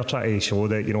 You're in there trying to show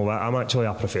that, you know what, I'm actually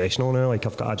a professional now. Like,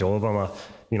 I've got a job.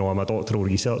 I'm a doctoral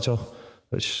researcher,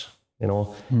 which,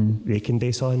 they can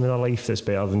do something with their life that's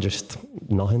better than just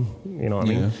nothing. You know what I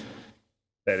mean?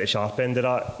 At the sharp end of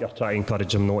that, you're trying to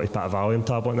encourage them not to put a Valium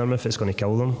tablet in their mouth, it's going to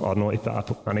kill them, or not to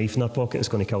put a knife in their pocket, it's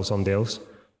going to kill somebody else.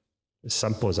 It's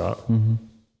simple as that. Mm-hmm.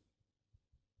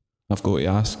 I've got to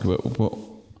ask, what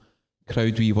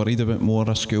crowd were you worried about more,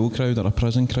 a school crowd or a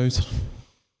prison crowd?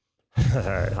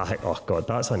 Oh God,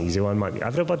 that's an easy one, man.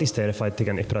 Everybody's terrified to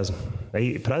get into prison.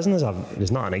 Right? Prison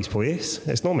is not a nice place.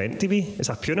 It's not meant to be. It's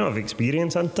a punitive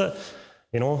experience, isn't it?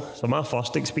 So my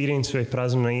first experience with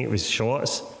prison, right, was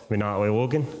Shots with Natalie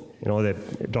Logan.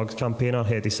 The drugs campaigner,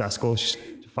 Hedy Siscoe. She's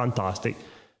fantastic.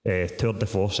 Tour de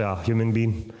force, a human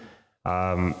being.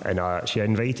 And she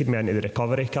invited me into the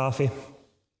recovery cafe.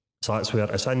 So that's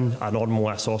where it's in a normal,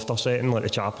 a softer setting, like the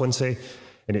chaplain say.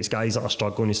 And it's guys that are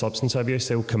struggling with substance abuse.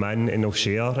 They'll come in and they'll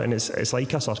share, and it's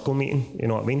like a circle meeting. You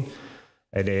know what I mean?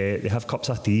 And they have cups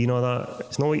of tea and all that.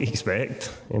 It's not what you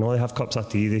expect. They have cups of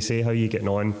tea. They say how you getting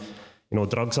on.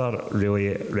 Drugs are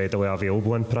really readily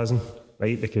available in prison,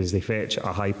 right? Because they fetch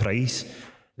a high price.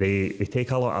 They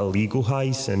take a lot of legal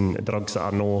highs and drugs that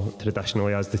are not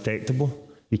traditionally as detectable.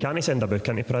 You can't send a book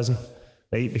into prison,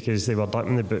 right? Because they were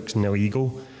dumping the books in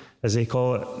illegal, as they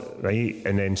call it, right?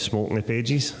 And then smoking the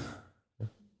pages.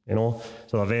 So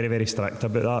they're very, very strict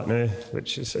about that now,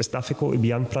 which it's difficult to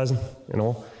be in prison,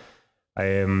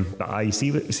 But I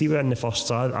see when the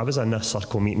first, I was in this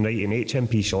circle meeting, right, in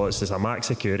HMP Shots, there's a max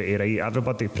security, right,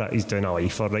 everybody pretty's doing a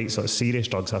lifer, right, so it's serious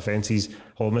drugs offences,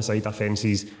 homicide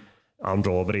offences, armed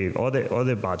robbery, all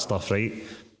the bad stuff, right,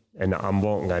 and I'm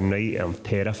walking in, right, I'm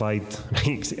terrified,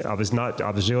 right, I was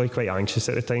really quite anxious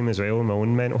at the time as well, my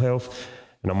own mental health,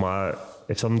 and I'm like,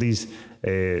 if somebody's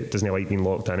doesn't like being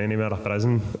locked in anywhere, a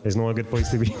prison is not a good place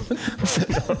to be.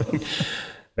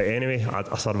 But anyway,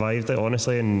 I survived it,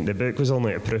 honestly, and the book was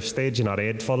only at proof stage, and I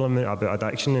read for them about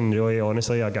addiction, and really,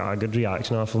 honestly, I got a good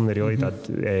reaction off them, they really did,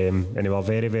 and they were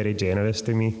very, very generous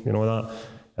to me, that.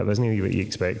 It wasn't really what you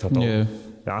expect at all. Yeah.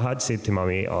 I had said to my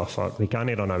mate, oh fuck, they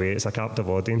can't run away, it's a captive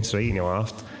audience, right, and he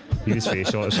laughed. He was face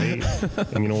shots, right,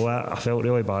 and you know what, I felt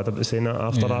really bad about saying that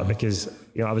after that, because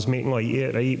I was making light of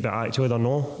it, right, but actually they're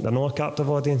not a captive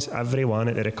audience. Everyone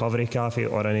at the recovery cafe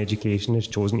or in education has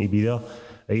chosen to be there,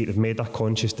 right, they've made a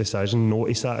conscious decision not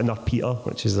to sit in their Peter,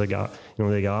 which is the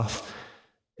gaff,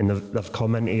 and they've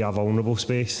come into a vulnerable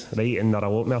space, right, and they're a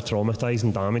lot more traumatised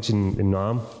and damaged than I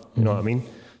am, you know what I mean?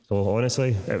 So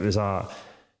honestly, it was a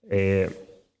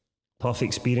tough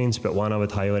experience, but one I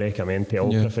would highly recommend to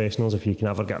all professionals. If you can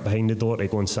ever get behind the door to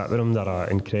go and sit with them, they're an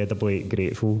incredibly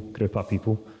grateful group of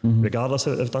people, regardless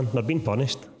of what they've done. They're being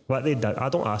punished. What they did, I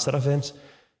don't ask their offence,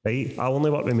 right? I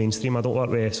only work with mainstream, I don't work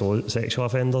with sexual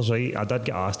offenders, right? I did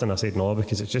get asked and I said no,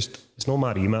 because it's not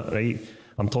my remit, right?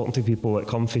 I'm talking to people that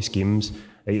come for schemes,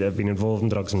 right, that have been involved in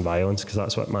drugs and violence, because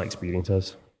that's what my experience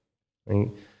is, right?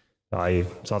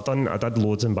 So I did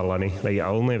loads in Berlin, right? I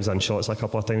only was in Shots a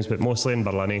couple of times, but mostly in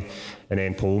Berlin, and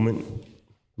then Parliament.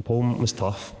 Parliament was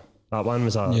tough. That one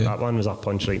was a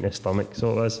punch right in the stomach,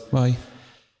 so it was. Why?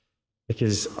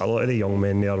 Because a lot of the young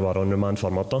men there were on remand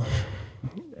for murder,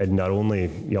 and they're only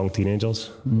young teenagers,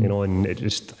 and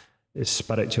it's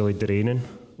spiritually draining,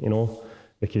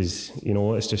 because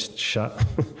it's just shit.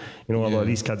 A lot of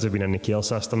these kids have been in the care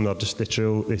system. They're just the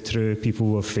true people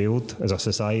who have failed as a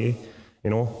society,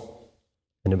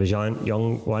 And there was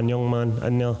one young man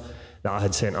in there that I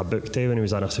had sent a book to when he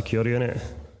was in a secure unit,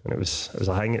 and it was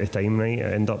a thing at the time, right?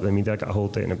 It ended up the media got a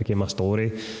hold of it and it became a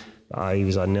story. But he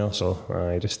was in there, so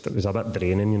it was a bit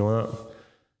draining, that.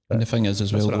 But and the thing is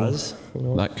as well,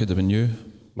 though, that could have been you.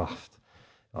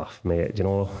 Mate,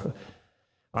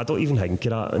 I don't even think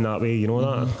of that in that way,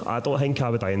 that. I don't think I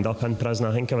would end up in prison.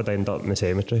 I think I would end up in the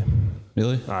cemetery.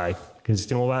 Really? Aye, because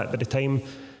by the time,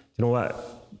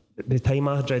 the time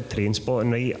I dread train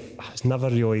spotting, right, I was never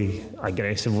really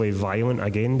aggressively violent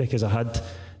again, because I had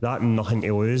that nothing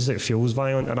to lose. It feels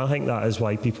violent, and I think that is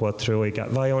why people are truly get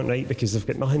violent, right, because they've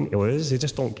got nothing to lose. They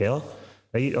just don't care,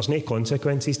 right? There's no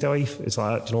consequences to life. It's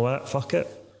like, do you know what, fuck it,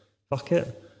 you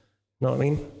know what I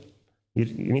mean? You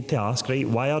need to ask, right,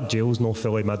 why are jails not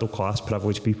fully middle class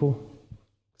privileged people?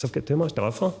 Because they've got too much to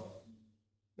live for.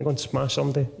 They're going to smash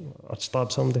somebody or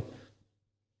stab somebody.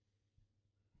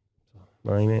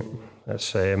 Aye, mate.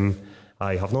 It's, I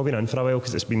I've not been in for a while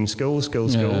because it's been school. Aye.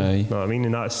 You know what I mean?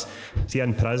 And that's, see,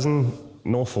 in prison,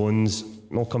 no phones,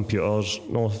 no computers,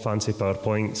 no fancy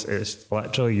PowerPoints. It's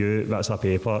literally you, bits of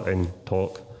paper and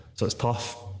talk. So it's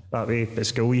tough that way. At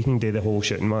school, you can do the whole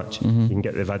shooting match. You can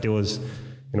get the videos.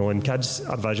 You know, and kids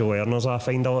are visual learners, I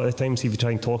find a lot of the time. See, if you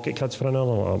try and talk at kids for an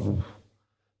hour,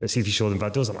 but see if you show them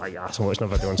videos, I'm like, yeah, I'm watching a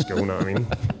video in school, you know what I mean?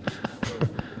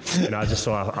 And I just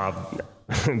saw I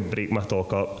break my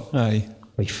talk up. Aye.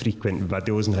 Like frequent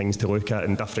videos and things to look at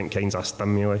and different kinds of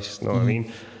stimulus, you know what I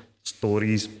mean?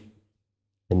 Stories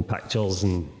and pictures.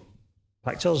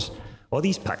 All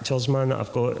these pictures, man, that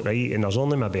I've got, right, and there's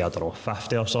only maybe, I don't know,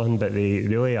 50 or something, but they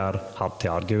really are hard to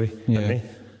argue with, aren't they?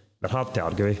 They're hard to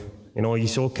argue with. You know, you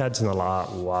show kids and they're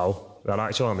like, wow, they're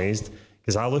actually amazed.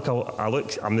 Because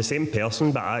I'm the same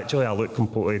person, but actually I look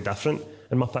completely different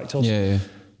in my pictures. Yeah.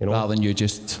 You know? Rather than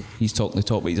he's talking the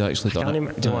talk, but he's actually done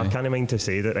it. I can't mind to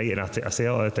say that, right? And I say it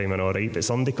all the time, I know, right? But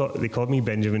somebody they called me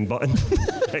Benjamin Button,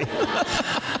 right?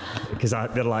 Because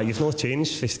they're like, you've not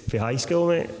changed for high school,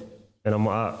 mate. And I'm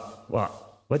like,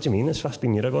 what do you mean? It's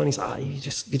 15 years ago. And he's like, you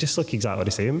just look exactly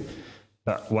the same.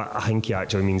 But what I think he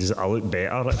actually means is I look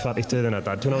better at 32 than I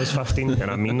did when I was 15, and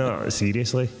I mean that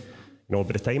seriously. You know,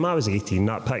 by the time I was 18,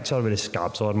 that picture with the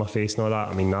scabs on my face and all that,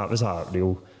 I mean, that was a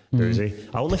real doozy.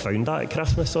 I only found that at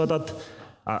Christmas, so I did.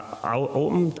 I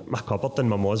opened my cupboard in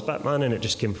my mum's bit, man, and it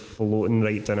just came floating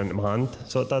right down into my hand,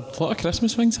 so it did. A lot of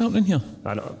Christmas things happening here.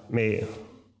 I know, mate.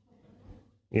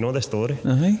 You know the story?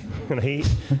 Aye.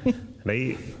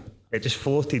 Right. It just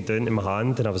floated down to my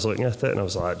hand and I was looking at it and I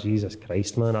was like, Jesus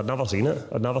Christ, man, I'd never seen it.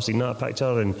 I'd never seen that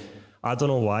picture, and I don't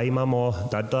know why my mum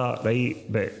did that,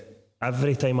 right? But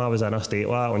every time I was in a state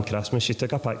like that on Christmas, she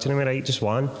took a picture of me, right? Just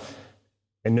one.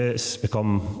 And now it's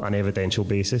become an evidential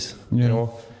basis, you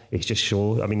know? It's just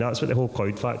show. I mean, that's what the whole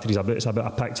Cloud Factory is about. It's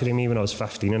about a picture of me when I was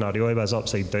 15 and I really was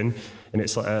upside down. And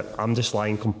it's like, I'm just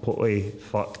lying completely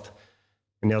fucked.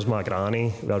 And there's my granny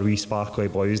with her wee sparkly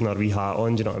blouse and her wee hat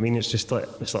on, do you know what I mean? It's just like,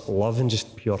 it's like love and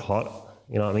just pure heart,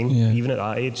 you know what I mean? Yeah. Even at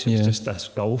that age, it's just this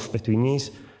gulf between these.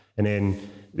 And then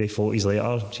the 40s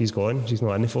later, she's gone. She's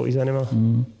not in the 40s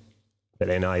anymore. But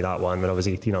then that one, when I was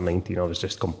 18 or 19, I was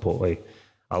just completely,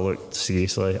 I looked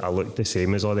the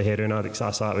same as all the heroin addicts.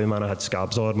 That's that way, man. I had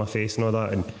scabs all over my face and all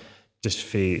that, and just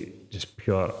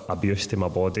pure abuse to my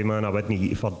body, man. I wouldn't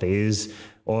eat for days.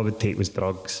 All I would take was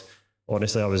drugs.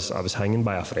 Honestly, I was hanging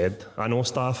by a thread. I know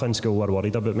staff in school were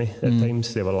worried about me at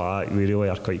times. They were like, we really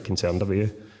are quite concerned about you.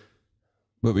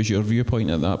 What was your viewpoint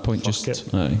at that point?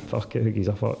 Fuck it, who gives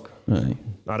a fuck? Aye.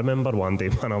 I remember one day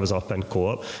when I was up in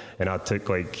court and I took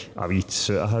like a wee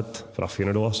suit I had for a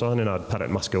funeral or something, and I'd put it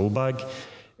in my school bag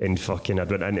and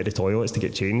I'd went into the toilets to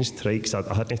get changed, right? Because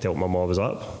I hadn't told my mum I was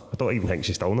up. I don't even think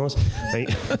she still knows, right?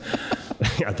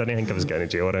 I didn't think I was getting in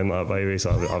jail or anything like that, by the way, so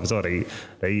I was alright,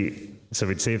 right? So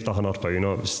we'd saved £100,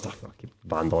 it was stuff like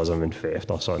vandalism and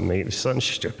theft or something, right? It was something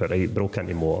stupid, right? Broke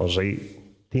into motors, right?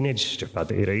 Teenage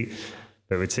stupidity, right?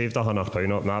 But we'd saved £100 up,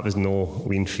 and that was no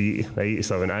lean feet, right?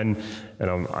 So I went in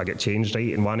and I get changed,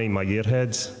 right? And one of my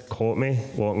yearheads caught me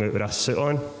walking out with a suit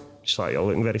on. She's like, you're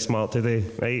looking very smart today,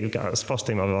 right? It's the first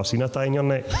time I've ever seen a tie in your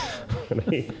neck,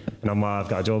 right? And I'm like, I've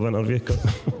got a job interview.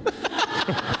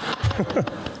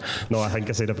 No, I think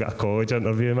I said I've got a college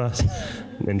interview, miss.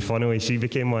 And funnily, she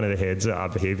became one of the heads at a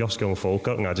behaviour school in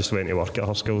Falkirk, and I just went to work at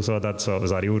her school, so I did. So it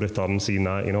was a real return seeing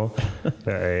that, you know.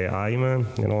 But aye, man,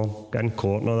 you know, getting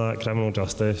court and all that, criminal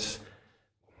justice,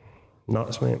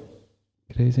 nuts, mate.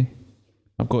 Crazy.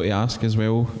 I've got to ask as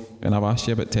well, and I've asked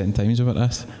you about 10 times about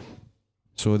this.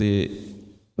 So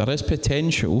there is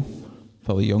potential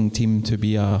for the young team to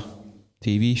be a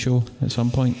TV show at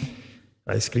some point.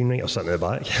 The screenwriter sitting in the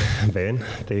back, Ben,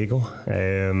 there you go.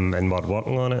 And we're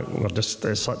working on it.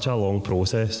 It's such a long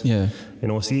process. Yeah. You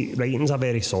know, see, writing's a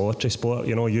very solitary sport.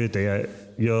 You know, you do it,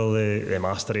 you're the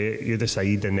master of it, you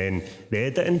decide, and then the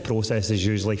editing process is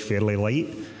usually fairly light.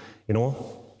 You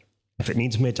know, if it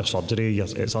needs major surgery,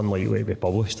 it's unlikely to be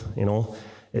published. You know,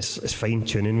 it's fine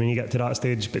tuning when you get to that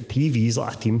stage. But TV is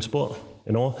like a team sport.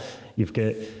 You know, you've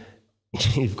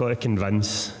got to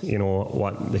convince, you know,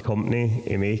 what the company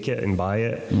to make it and buy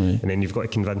it, and then you've got to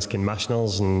convince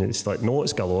commissioners, and it's like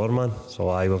notes galore, man.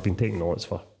 So we've been taking notes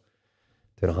for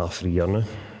 2.5, 3 years now.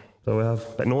 So we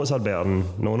have, but notes are better than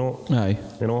no note. Aye.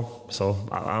 You know, so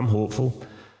I'm hopeful,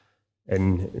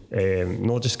 and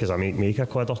not just because I make a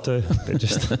quid or two, but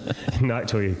just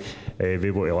naturally be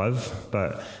able to live.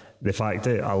 But the fact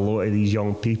that a lot of these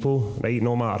young people, right,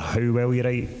 no matter how well you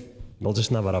write, they'll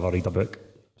just never ever read a book.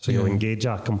 So you'll engage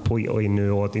a completely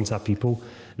new audience of people,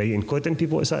 right, including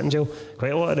people that sit in jail.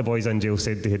 Quite a lot of the boys in jail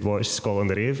said they had watched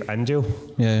Scotland the Rave in jail.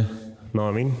 Yeah. Know what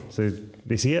I mean? So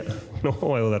they see it,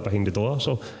 while they're behind the door.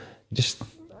 So just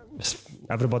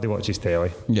everybody watches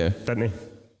telly, didn't they?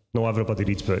 No, everybody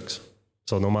reads books.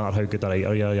 So no matter how good a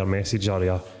writer you are, your message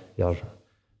or your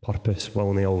purpose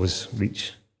will not always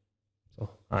reach. So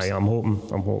I'm hoping,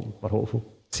 we're hopeful.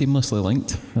 Seamlessly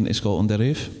linked into Scotland the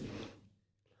Rave.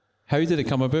 How did it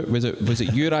come about? Was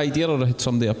it your idea, or had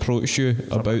somebody approached you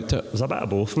about it? It was a bit of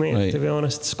both, mate, right. To be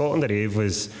honest. Scotland the Rave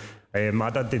was, I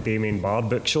did the Damien Bar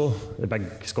book show, the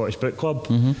big Scottish book club,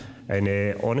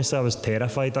 and honestly I was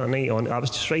terrified that night. I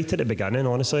was just right at the beginning,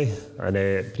 honestly,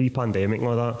 and pre-pandemic and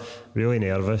all that, really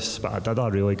nervous, but I did a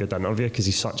really good interview because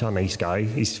he's such a nice guy.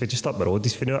 He's just up the road,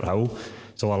 he's from Newark Hill,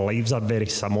 so our lives are very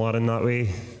similar in that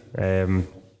way.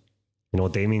 You know,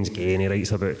 Damien's gay and he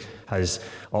writes about his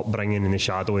upbringing in the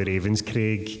shadow of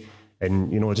Ravenscraig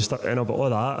and, you know, just, you know, but all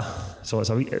that. So it's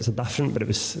a different, but it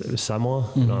was similar,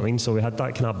 you know what I mean? So we had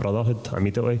that kind of brotherhood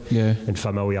immediately and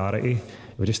familiarity.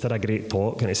 We just had a great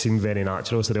talk and it seemed very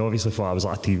natural. So they obviously thought I was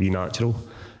like a TV natural.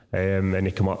 And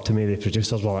they come up to me, the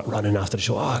producers were like running after the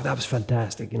show. Oh, that was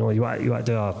fantastic. You know, you want to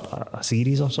do a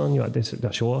series or something? You want to do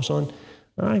a show or something?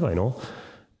 Why not?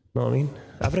 You know what I mean?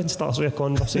 Everything starts with a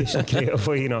conversation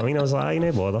creatively, you know what I mean? I was like, aye,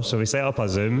 no bother. So we set up a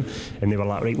Zoom and they were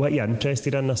like, right, what are you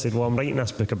interested in? I said, well, I'm writing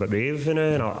this book about rave, you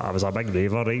know, and I was a big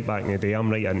raver, right, back in the day.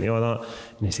 I'm right into all that.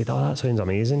 And they said, oh, that sounds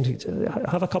amazing.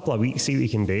 Have a couple of weeks, see what you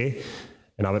can do.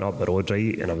 And I went up the road,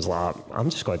 right, and I was like, I'm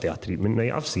just going to do a treatment,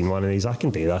 right? I've seen one of these, I can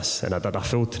do this. And I did a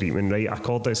full treatment, right? I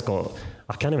called it,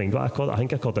 I can't remember what I called it. I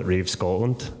think I called it Rave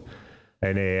Scotland.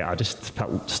 And I just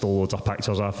stole loads of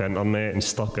pictures off the internet and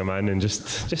stuck them in and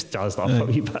just jazzed up a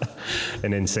wee bit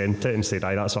and then sent it and said,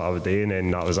 aye, that's what I would do. And then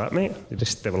that was it, mate.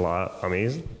 They were like,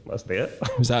 amazing, let's do it.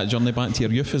 Was that a journey back to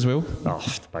your youth as well? Oh,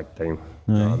 big time.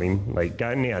 You know what I mean? Like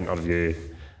getting the interview,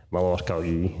 Mallorca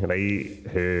Lee,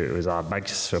 right, who was a big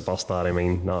superstar of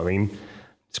mine, you know what I mean?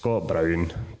 Scott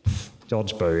Brown,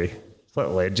 George Bowie. It's like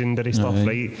legendary stuff,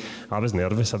 right? I was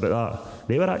nervous about that.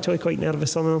 They were actually quite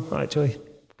nervous, some of them, actually.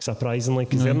 Surprisingly,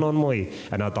 because they're normally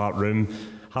in a dark room,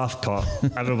 half cut,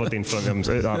 everybody in front of them's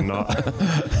out there nut.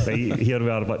 Right, here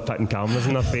we are like putting cameras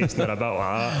in their face and they're a bit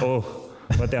like that. Oh,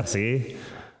 what did I say?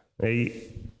 Right.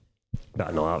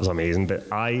 But no, that was amazing.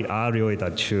 But I really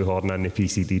did shoehorn in the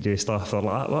PC DJ stuff. They're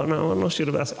like, well, no, we're not sure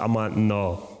of this. I'm like,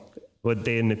 no, we're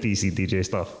doing the PC DJ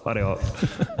stuff. Hurry up.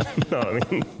 You know what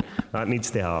I mean? That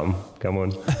needs to happen. Come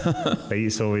on.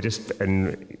 Right, so we just,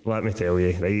 and let me tell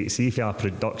you, right, see if you have a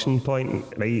production point,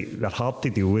 right, they're hard to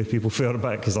deal with, people for a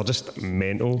bit, because they're just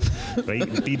mental. Right,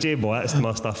 DJ Blitz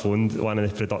must have phoned one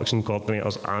of the production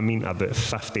coordinators, I mean, about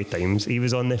 50 times. He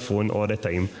was on the phone all the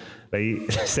time, right,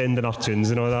 sending our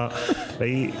tunes and all that,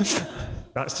 right.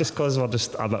 That's just because we're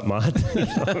just a bit mad. You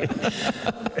know what I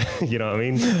mean? You know what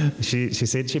I mean? She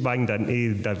said she banged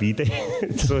into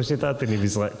Davide, so she did, and he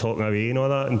was like talking away and all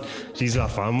that, and she's with her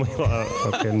family, like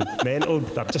fucking mental.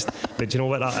 They're just, but you know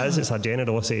what that is? It's a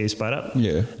generosity spirit.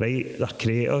 Yeah. Right? They're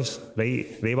creatives,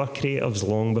 right? They were creatives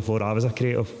long before I was a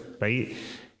creative, right?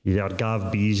 Your Gav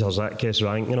Bees, your Zitkus,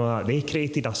 Rank, you know that. They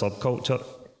created a subculture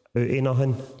out of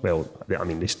nothing. Well, I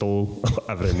mean, they stole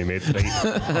everything they made,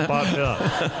 right? Apart from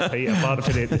that, right? Apart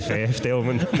from the theft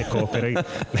element and the copyright,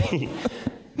 right?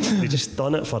 They just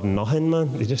done it for nothing,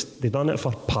 man. They done it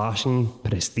for passion,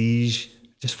 prestige,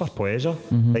 just for pleasure,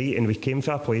 right? And we came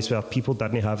to a place where people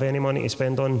didn't have any money to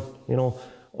spend on, you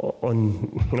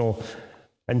know,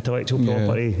 intellectual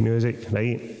property, music,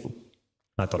 right?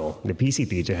 I don't know. The PC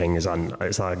DJ thing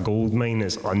it's a gold mine.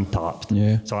 It's untapped.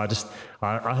 Yeah. So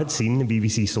I had seen the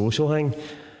BBC Social thing,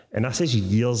 and this is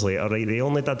years later, right? They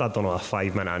only did, I don't know, a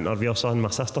 5-minute interview or something. My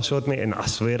sister showed me, and I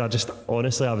swear,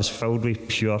 honestly, I was filled with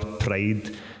pure pride,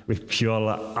 with pure,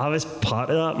 like, I was part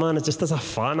of that, man. It's just as a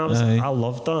fan, I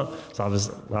loved that. So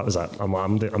that was it.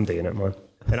 I'm doing it, man.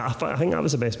 And I think that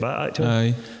was the best bit, actually.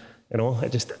 Aye. You know,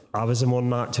 I was a more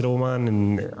natural man,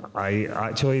 and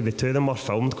the two of them were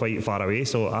filmed quite far away,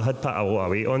 so I had put a lot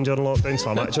of weight on during lockdown, so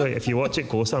I'm actually, if you watch it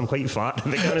closer, I'm quite fat at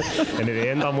the beginning, and at the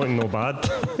end I'm looking no bad.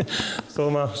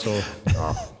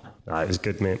 It was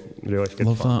good, mate. Really good.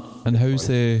 Love fun. That. And how's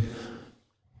the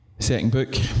second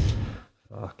book?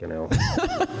 Fucking hell.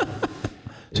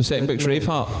 So second book's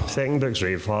Raveheart? Second book's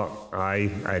Raveheart,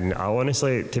 aye. And I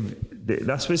honestly,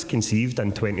 this was conceived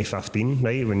in 2015,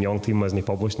 right, when Young Team wasn't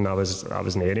published and I was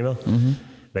in anywhere,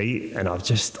 right, and I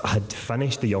had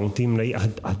finished the Young Team, right,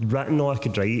 I'd written all I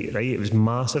could write, right, it was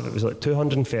massive, it was like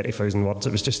 230,000 words,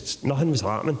 it was just, nothing was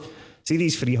happening, See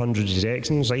these 300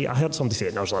 rejections, right? I heard somebody say,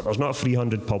 there's not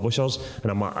 300 publishers.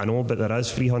 And I'm like, I know, but there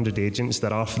is 300 agents.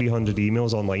 There are 300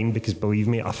 emails online because, believe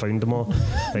me, I found them all,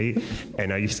 right?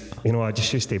 And I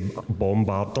just used to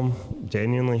bombard them,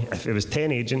 genuinely. If it was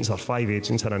 10 agents or 5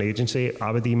 agents in an agency,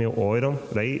 I would email all of them,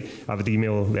 right? I would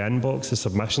email the inbox, the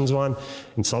submissions one.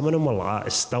 And some of them were like,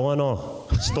 it's still a no.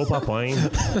 Stop applying.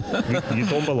 You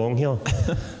don't belong here.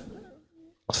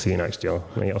 I'll see you next year.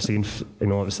 Right? I'll see you,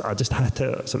 I just had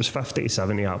to, so it was 50 to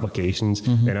 70 applications,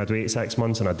 then I'd wait 6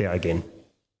 months and I'd do it again.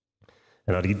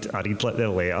 And I read like their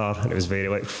letter, and it was very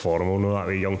like formal, that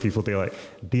way young people do, like,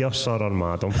 dear sir or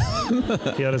madam,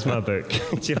 here is my book.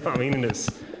 Do you know what I mean? And it's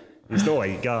not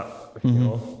like that, you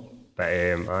know. But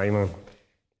aye, man.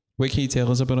 What can you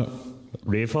tell us about it?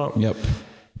 Braveheart? Yep.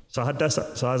 So I had this,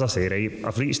 so as I say, right,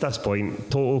 I've reached this point,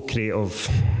 total creative,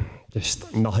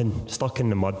 just nothing, stuck in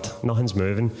the mud, nothing's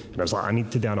moving. And I was like, I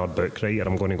need to do another book, right, or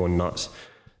I'm going to go nuts.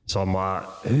 So I'm like,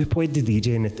 who played the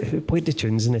DJ who played the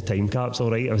tunes in the time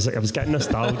capsule, right? I was getting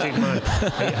nostalgic, man.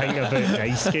 Thinking about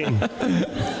ice skating.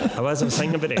 I was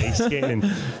thinking about the ice skating,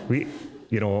 and we,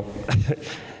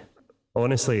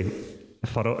 honestly,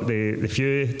 for the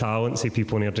few talents of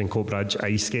people near Drincote Bridge,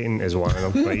 ice skating is one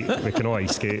of them, right? We can all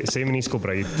ice skate. Same in East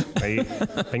Kilbride, right?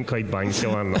 I think quite bang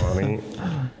skill and all, right?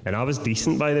 And I was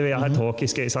decent, by the way. I had hockey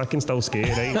skates. I can still skate,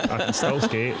 right? I can still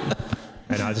skate.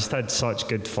 And I just had such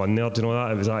good fun there, do you know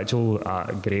that? It was actually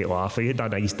a great laugh. We had a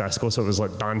nice disco, so it was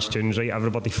like dance tunes, right?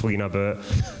 Everybody fleeing about,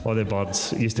 all the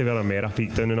birds. Used to wear a Mera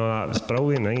peak down and all that. It was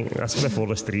brilliant, right? That's before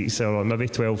the streets, so maybe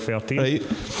 12, 13. Right.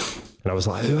 And I was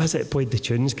like, who is it played the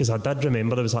tunes? Because I did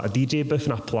remember there was like a DJ booth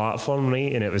and a platform,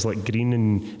 right? And it was like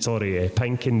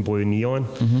pink and blue neon.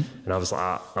 And I was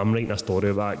like, I'm writing a story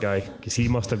about that guy. Because he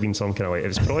must have been some kind of like, it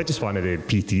was probably just one of the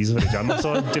PTs for the gym or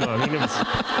something. Do you know what I mean?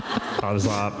 I was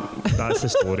like, that's the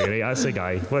story, right? That's the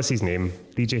guy. What's his name?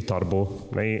 DJ Turbo,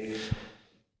 right?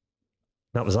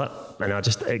 That was it. And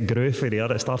it grew from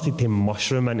there. It started to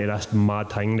mushroom into this mad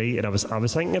thing, right? And I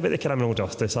was thinking about the criminal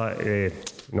justice, the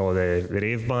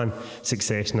rave ban,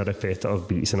 succession of repetitive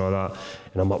beats and all that.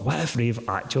 And I'm like, what if rave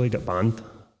actually got banned?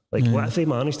 Like, what if they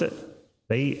managed it,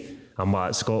 right? I'm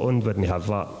like, Scotland wouldn't have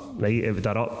that, right? It would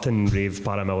erupt in rave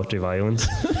paramilitary violence.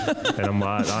 And I'm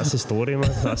like, that's the story,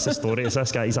 man. That's the story. It's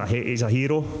this guy, he's a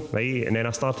hero, right? And then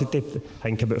I started to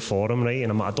think about Forum, right?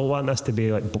 And I'm like, I don't want this to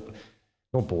be like,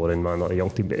 not boring, man, not a young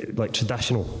team, but like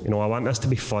traditional. I want this to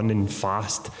be fun and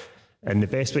fast. And the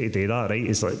best way to do that, right,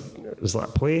 is like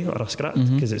a play or a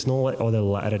script, because it's not like all the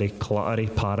literary,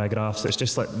 cluttery paragraphs. It's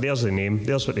just like, there's the name,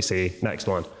 there's what they say, next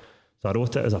one. So I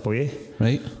wrote it as a play,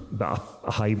 right? But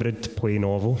a hybrid play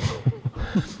novel.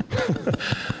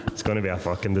 It's going to be a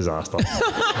fucking disaster.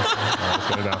 It's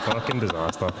going to be a fucking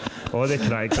disaster. All the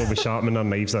critics will be sharpening their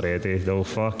knives already. They'll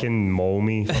fucking maul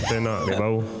me for doing that. They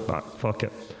will. But fuck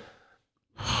it.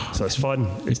 So it's fun.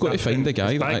 You've got to find the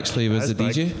guy that actually was the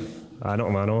DJ. I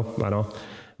know.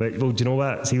 But, well, do you know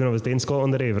what? See, when I was doing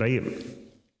Scotland the Rave, right?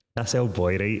 This old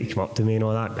boy, right, he came up to me and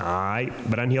all that. Aye,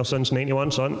 been in here since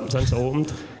 91, son, since it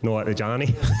opened. Like the Johnny.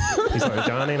 He's like the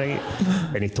Johnny, right?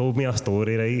 And he told me a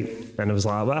story, right? And I was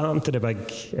like, what happened to the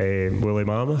big woolly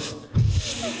mammoth?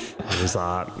 He was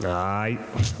like, aye,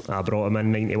 I brought him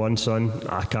in 91, son.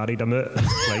 I carried him out,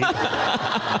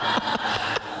 right?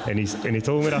 And he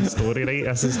told me that story, right?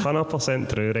 This is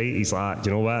 100% true, right? He's like, do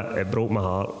you know what? It broke my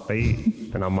heart, right?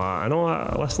 And I'm like, I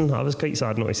know, listen, I was quite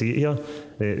sad not to see it here.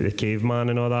 The caveman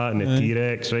and all that, and the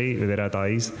T-Rex, right? With the red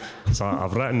eyes. So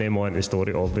I've written them all into the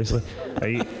story, obviously,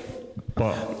 right?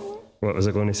 But what was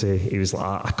I going to say? He was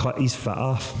like, I cut his foot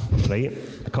off, right?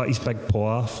 I cut his big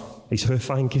paw off. His hoof,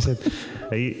 I think he said,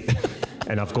 right?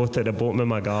 And I've got it at the bottom of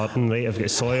my garden, right? I've got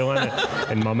soil in it,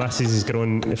 and my missus is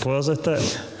growing the flowers at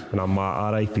it. And I'm like,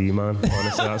 R.I.P. man.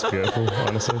 Honestly, that's beautiful.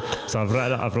 Honestly, so I've wrote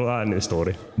that into the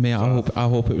story. Mate, I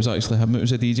hope it was actually him. It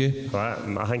was a DJ.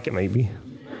 I think it might be.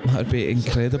 That'd be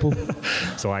incredible.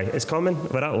 So it's coming.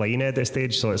 We're at line edit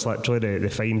stage, so it's literally the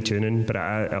fine tuning. But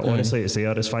honestly, it's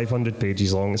there. It's 500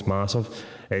 pages long. It's massive.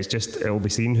 It's just, it'll be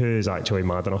seen who is actually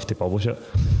mad enough to publish it.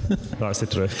 That's the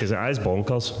truth, because it is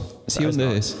bonkers.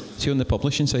 See on the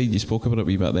publishing side, you spoke about it a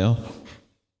wee bit there.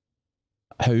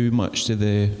 How much do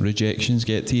the rejections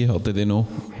get to you, or do they know?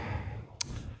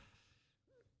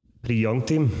 Pretty young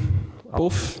team.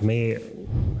 Both? Mate,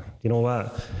 you know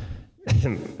what?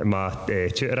 My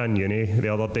tutor in uni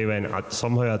the other day went,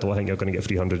 somehow I don't think you're going to get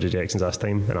 300 rejections this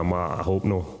time. And I'm like, I hope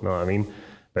no. You know what I mean?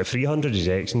 But 300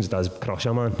 rejections does crush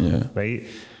a man, right?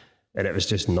 And it was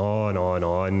just no.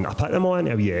 And I put them all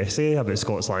into a wee essay about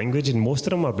Scots language, and most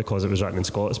of them were because it was written in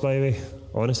Scots, by the way,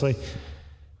 honestly.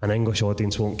 An English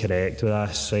audience won't connect with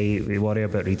us, right? We worry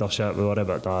about readership, we worry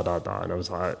about da. And I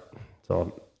was like,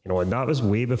 So, you know, and that was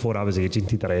way before I was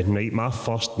agented or anything, right? My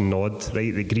first nod,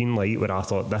 right, the green light where I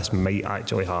thought this might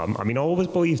actually happen. I mean, I always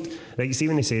believed, right, see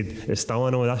when they said, it's still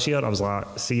a no this year, I was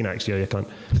like, see you next year, you cunt,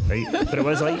 right? But it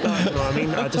was like that, you know what I mean?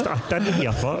 I didn't give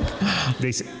a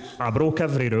fuck. I broke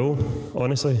every rule,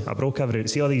 honestly. I broke every,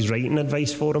 see all these writing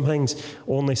advice forum things,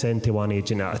 only send to one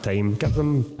agent at a time. Give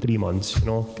them 3 months, you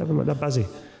know, give them, they're busy.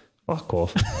 Fuck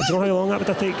off. Do you know how long that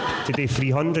would take to do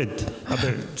 300? About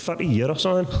 30 years or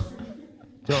something.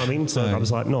 Do you know what I mean? So I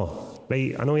was like, no,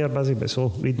 right, I know you're busy, but so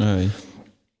read.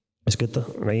 It's good,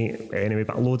 right? Anyway,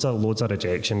 but loads of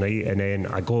rejection, right? And then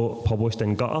I got published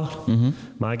in Gutter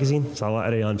magazine. It's a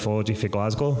literary anthology for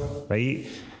Glasgow, right?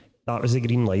 That was the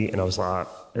green light, and I was like,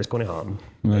 it's going to happen,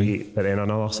 right? But then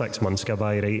another 6 months go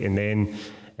by, right? And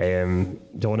then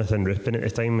Jonathan Rupin at the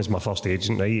time was my first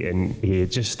agent, right? And he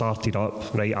had just started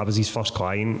up, right? I was his first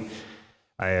client.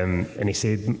 And he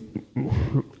said,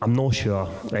 I'm not sure,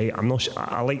 right? I'm not sure.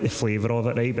 I like the flavour of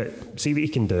it, right? But see what you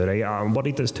can do, right? I'm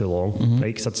worried it's too long,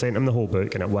 right? Because I'd sent him the whole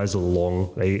book and it was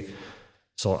long, right?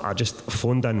 So I just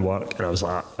phoned in work and I was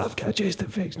like, I've got a chest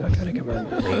infection, I can't come in,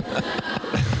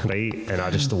 right? Right? And I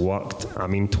just worked,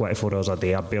 24 hours a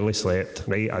day, I barely slept,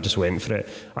 right? I just went for it.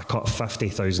 I cut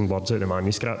 50,000 words out of the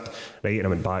manuscript, right? And I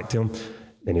went back to him.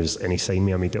 And he signed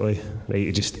me immediately,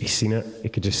 right? He seen it. He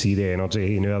could just see the energy.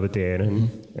 He knew I would do anything,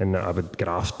 and I would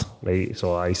graft, right?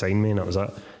 So he signed me, and that was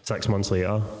it. 6 months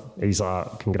later, he's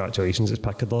like, "Congratulations, it's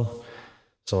Piccadilly."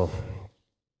 So,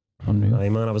 aye,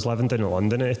 man, I was living down in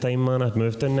London at the time, man. I'd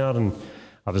moved in there, and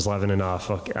I was living in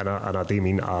I do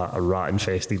mean a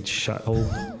rat-infested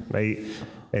shithole, right?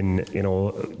 And, you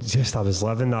know, just I was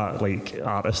living that, like,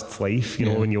 artist life, you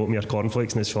know, when you open your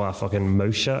cornflakes and it's full of fucking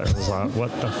mouse shit. I was like,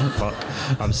 what the fuck?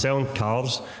 I was selling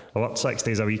cars. I worked 6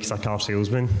 days a week as a car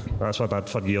salesman. That's what I did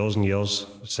for years and years.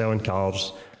 Selling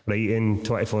cars, writing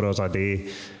 24 hours a day.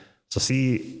 So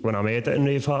see, when I'm editing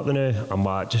Raveheart now, I'm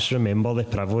like, just remember the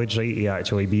privilege, right, of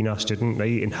actually being a student,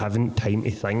 right, and having time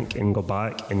to think and go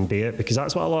back and do it. Because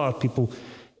that's what a lot of people...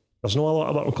 There's not a lot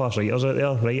of working class writers out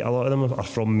there, right? A lot of them are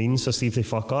from means, so see if they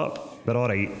fuck up, they're all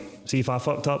right. See if I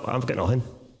fucked up, I've got nothing,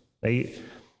 right?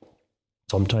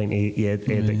 So I'm trying to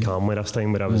edit calmly this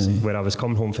time, where I was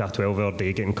coming home for a 12-hour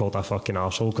day getting called a fucking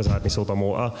arsehole because I hadn't sold a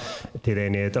motor to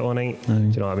then edit all night. Do you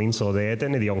know what I mean? So the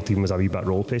editing of the young team was a wee bit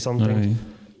role play sometimes.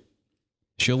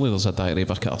 Surely there's a diary of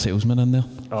a car salesman in there.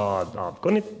 Oh, I'm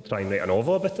going to try and write a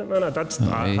novel about it, man.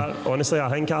 Honestly, I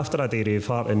think after I do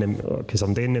Raveheart, because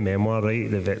I'm doing the memoir, right,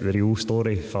 the real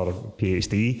story for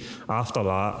PhD, after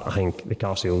that, I think the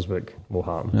car sales book will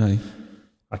happen.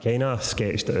 I kind of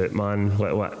sketched it out, man,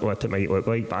 what it might look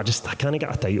like, but I can't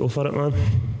get a title for it,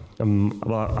 man.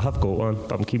 Well, I have got one,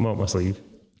 but I'm keeping it up my sleeve.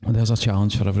 Well, there's a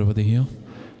challenge for everybody here.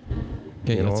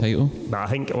 Get your title. But I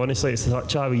think, honestly, it's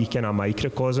such a wee kind of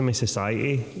microcosm of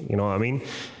society, you know what I mean?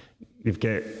 You've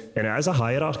got, and it is a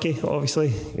hierarchy,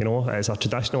 obviously, you know, it's a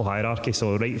traditional hierarchy,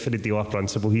 so right for the dealer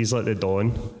principal, he's like the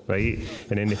Don, right?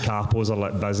 And then the capos are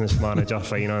like business manager,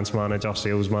 finance manager,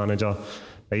 sales manager,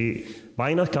 right?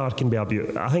 Buying a car can be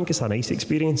I think it's a nice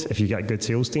experience if you get a good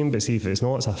sales team, but see, if it's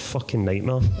not, it's a fucking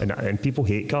nightmare. And people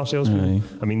hate car salesmen.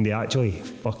 I mean, they actually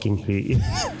fucking hate you.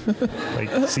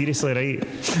 Like, seriously, right?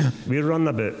 We're running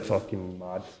a bit fucking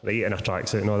mad, right, in a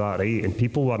tracksuit and all that, right? And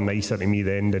people were nicer to me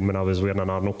then than when I was wearing an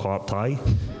Arnold Clark tie.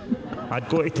 I'd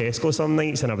go to Tesco some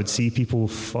nights and I would see people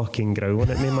fucking growling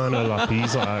at me, man. All that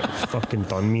peas like fucking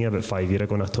done me about 5 years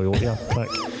ago in a Toyota, prick.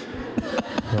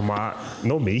 I'm like,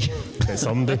 not me, it's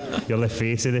somebody. You're the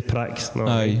face of the pricks. No,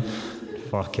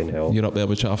 fucking hell. You're up there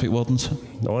with traffic wardens.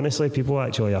 Honestly, people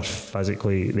actually are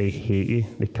physically, they hate you.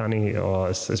 They can't,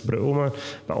 it's brutal, man.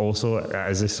 But also, it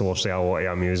is a source of a lot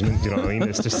of amusement, do you know what I mean?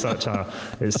 It's just such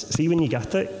see, when you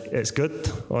get it, it's good,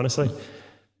 honestly.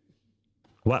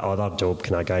 What other job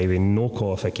can a guy with no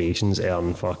qualifications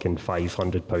earn fucking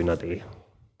 £500 a day?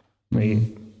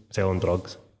 Right? Selling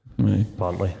drugs,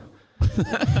 apparently. You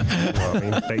know what I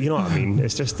mean? But you know what I mean?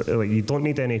 It's just like, you don't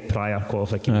need any prior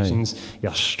qualifications.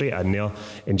 You're straight in there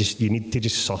and you need to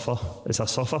just suffer. It's a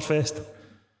suffer fest,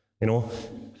 you know.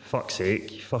 Fuck's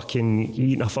sake, you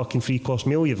eating a fucking 3-course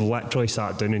meal, you've literally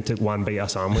sat down and took one bite of a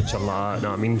sandwich and like, you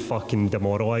know what I mean, fucking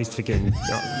demoralised for getting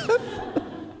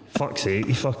fuck's sake,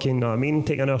 you fucking, know what I mean,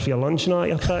 take an hour for your lunch and all that,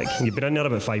 you prick. You've been in there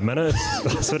about 5 minutes.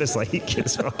 That's what it's like.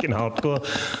 It's fucking hardcore.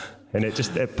 And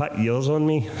it put years on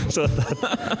me. So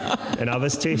and I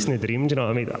was chasing the dream, do you know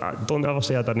what I mean? Don't ever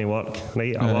say I didn't work,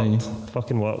 right? I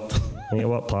fucking worked. Right? I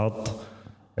worked hard.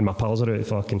 And my pals are out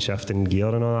fucking shifting gear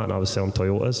and all that, and I was selling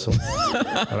Toyotas. So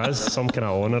there is some kind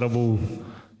of honourable,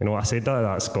 You know, I said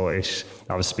that Scottish.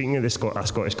 I was speaking at a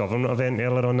Scottish Government event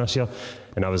earlier on this year,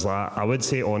 and I was like, I would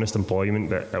say honest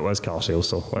employment, but it was car sales,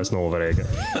 so let's not overegg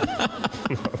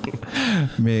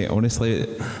it. Mate, honestly,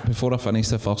 before I finish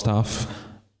the first half,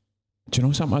 do you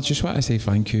know something? I just want to say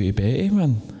thank you to Betty,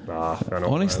 man. I know,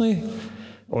 honestly. Man.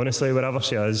 Honestly, wherever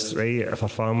she is, right, if her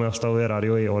family are still there, I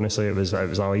really, honestly, it was a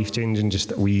life-changing,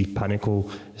 just a wee pinnacle.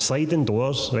 Sliding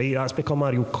doors, right, that's become a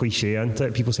real cliche, isn't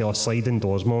it? People say, oh, sliding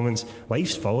doors moments.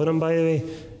 Life's full of them, by the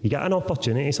way. You get an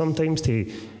opportunity sometimes to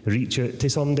reach out to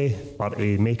somebody or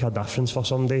to make a difference for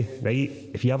somebody, right?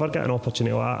 If you ever get an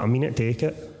opportunity like that, I mean it, take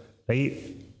it, right?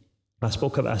 I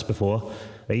spoke about this before,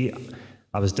 right?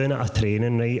 I was doing it at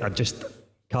training, right?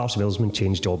 Car salesmen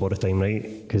change job all the time, right?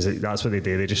 Because that's what they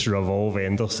do, they just revolve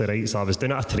endlessly, right? So I was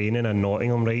doing it at training in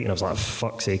Nottingham, right? And I was like,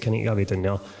 fuck's sake, I need to be doing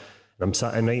there. And I'm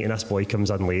sitting, right, and this boy comes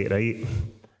in late, right?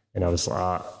 And I was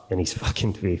like, and he's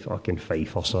fucking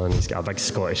Fife or something, he's got a big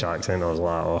Scottish accent. I was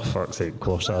like, oh, fuck's sake, of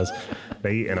course he is,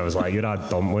 right? And I was like, you're a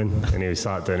dumpling. And he was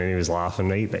sat down and he was laughing,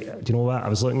 right? But do you know what? I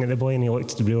was looking at the boy and he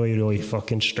looked really, really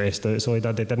fucking stressed out, so he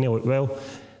didn't look well,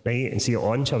 right? And see at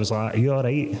lunch, I was like, are you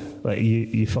alright? Like,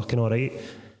 you fucking alright?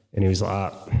 And he was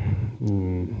like,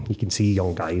 you can see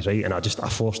young guys, right? And I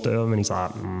forced it at him, and he's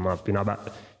like, I've been a bit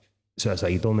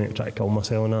suicidal, mate, trying to kill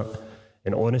myself and that.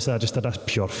 And honestly, I just had this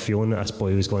pure feeling that this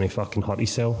boy was going to fucking hurt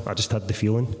himself. I just had the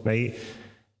feeling, right?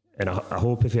 And I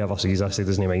hope if he ever sees this, he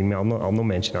doesn't mind me. I'm not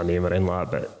mentioning a name or anything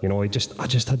like that, but, you know, I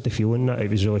just had the feeling that he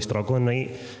was really struggling,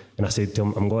 right? And I said to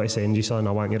him, I'm going to send you, son,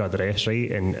 I want your address,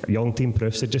 right? And Young Team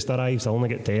Proofs had just arrived, so I only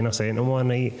got 10, I sent him one,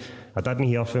 right? I didn't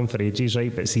hear from him for ages,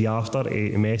 right? But see, after,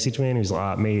 he messaged me and he was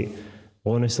like, mate,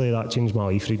 honestly, that changed my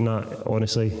life reading that,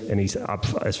 honestly. And he's,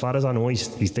 as far as I know, he's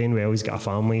doing well, he's got a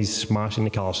family, he's smashing the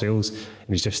car sales, and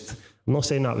he's just, I'm not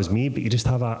saying that was me, but you just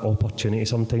have that opportunity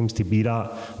sometimes to be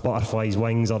that butterfly's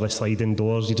wings or the sliding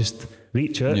doors. You just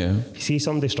reach out. Yeah. If you see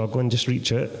somebody struggling, just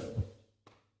reach out.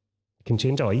 You can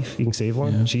change a life, you can save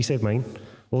one. Yeah. She saved mine.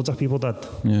 Loads of people did.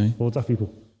 Yeah. Loads of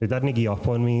people. They didn't give up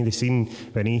on me. They seen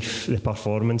beneath the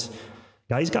performance.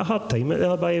 Guys got a hard time out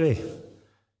there, by the way.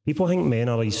 People think men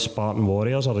are these Spartan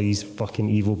warriors or these fucking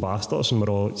evil bastards, and we're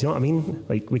all, do you know what I mean?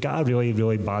 Like, we got a really,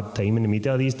 really bad time in the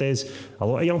media these days. A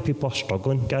lot of young people are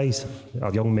struggling, guys,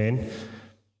 or young men.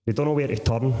 They don't know where to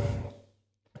turn.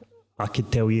 I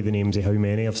could tell you the names of how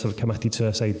many have committed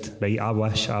suicide. Right, I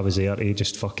wish I was there to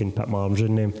just fucking put my arms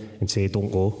around them and say,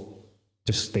 don't go,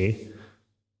 just stay.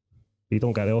 You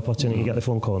don't get the opportunity, you get the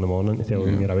phone call in the morning to tell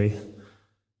them you're away.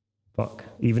 Fuck,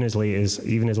 even as late as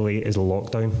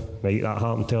lockdown, right, that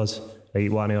happened to us,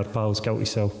 right, one of our pals killed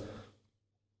himself.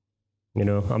 You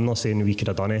know, I'm not saying we could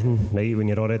have done anything, right, when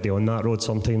you're already on that road,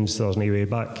 sometimes there's no way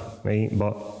back, right,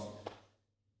 but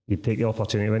you'd take the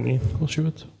opportunity, wouldn't you? Of course you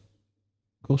would.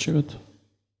 Of course you would.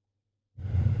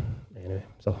 Anyway,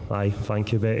 so aye,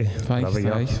 thank you, Betty.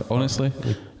 Thanks, honestly,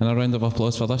 and a round of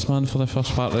applause for this man for the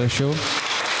first part of the show.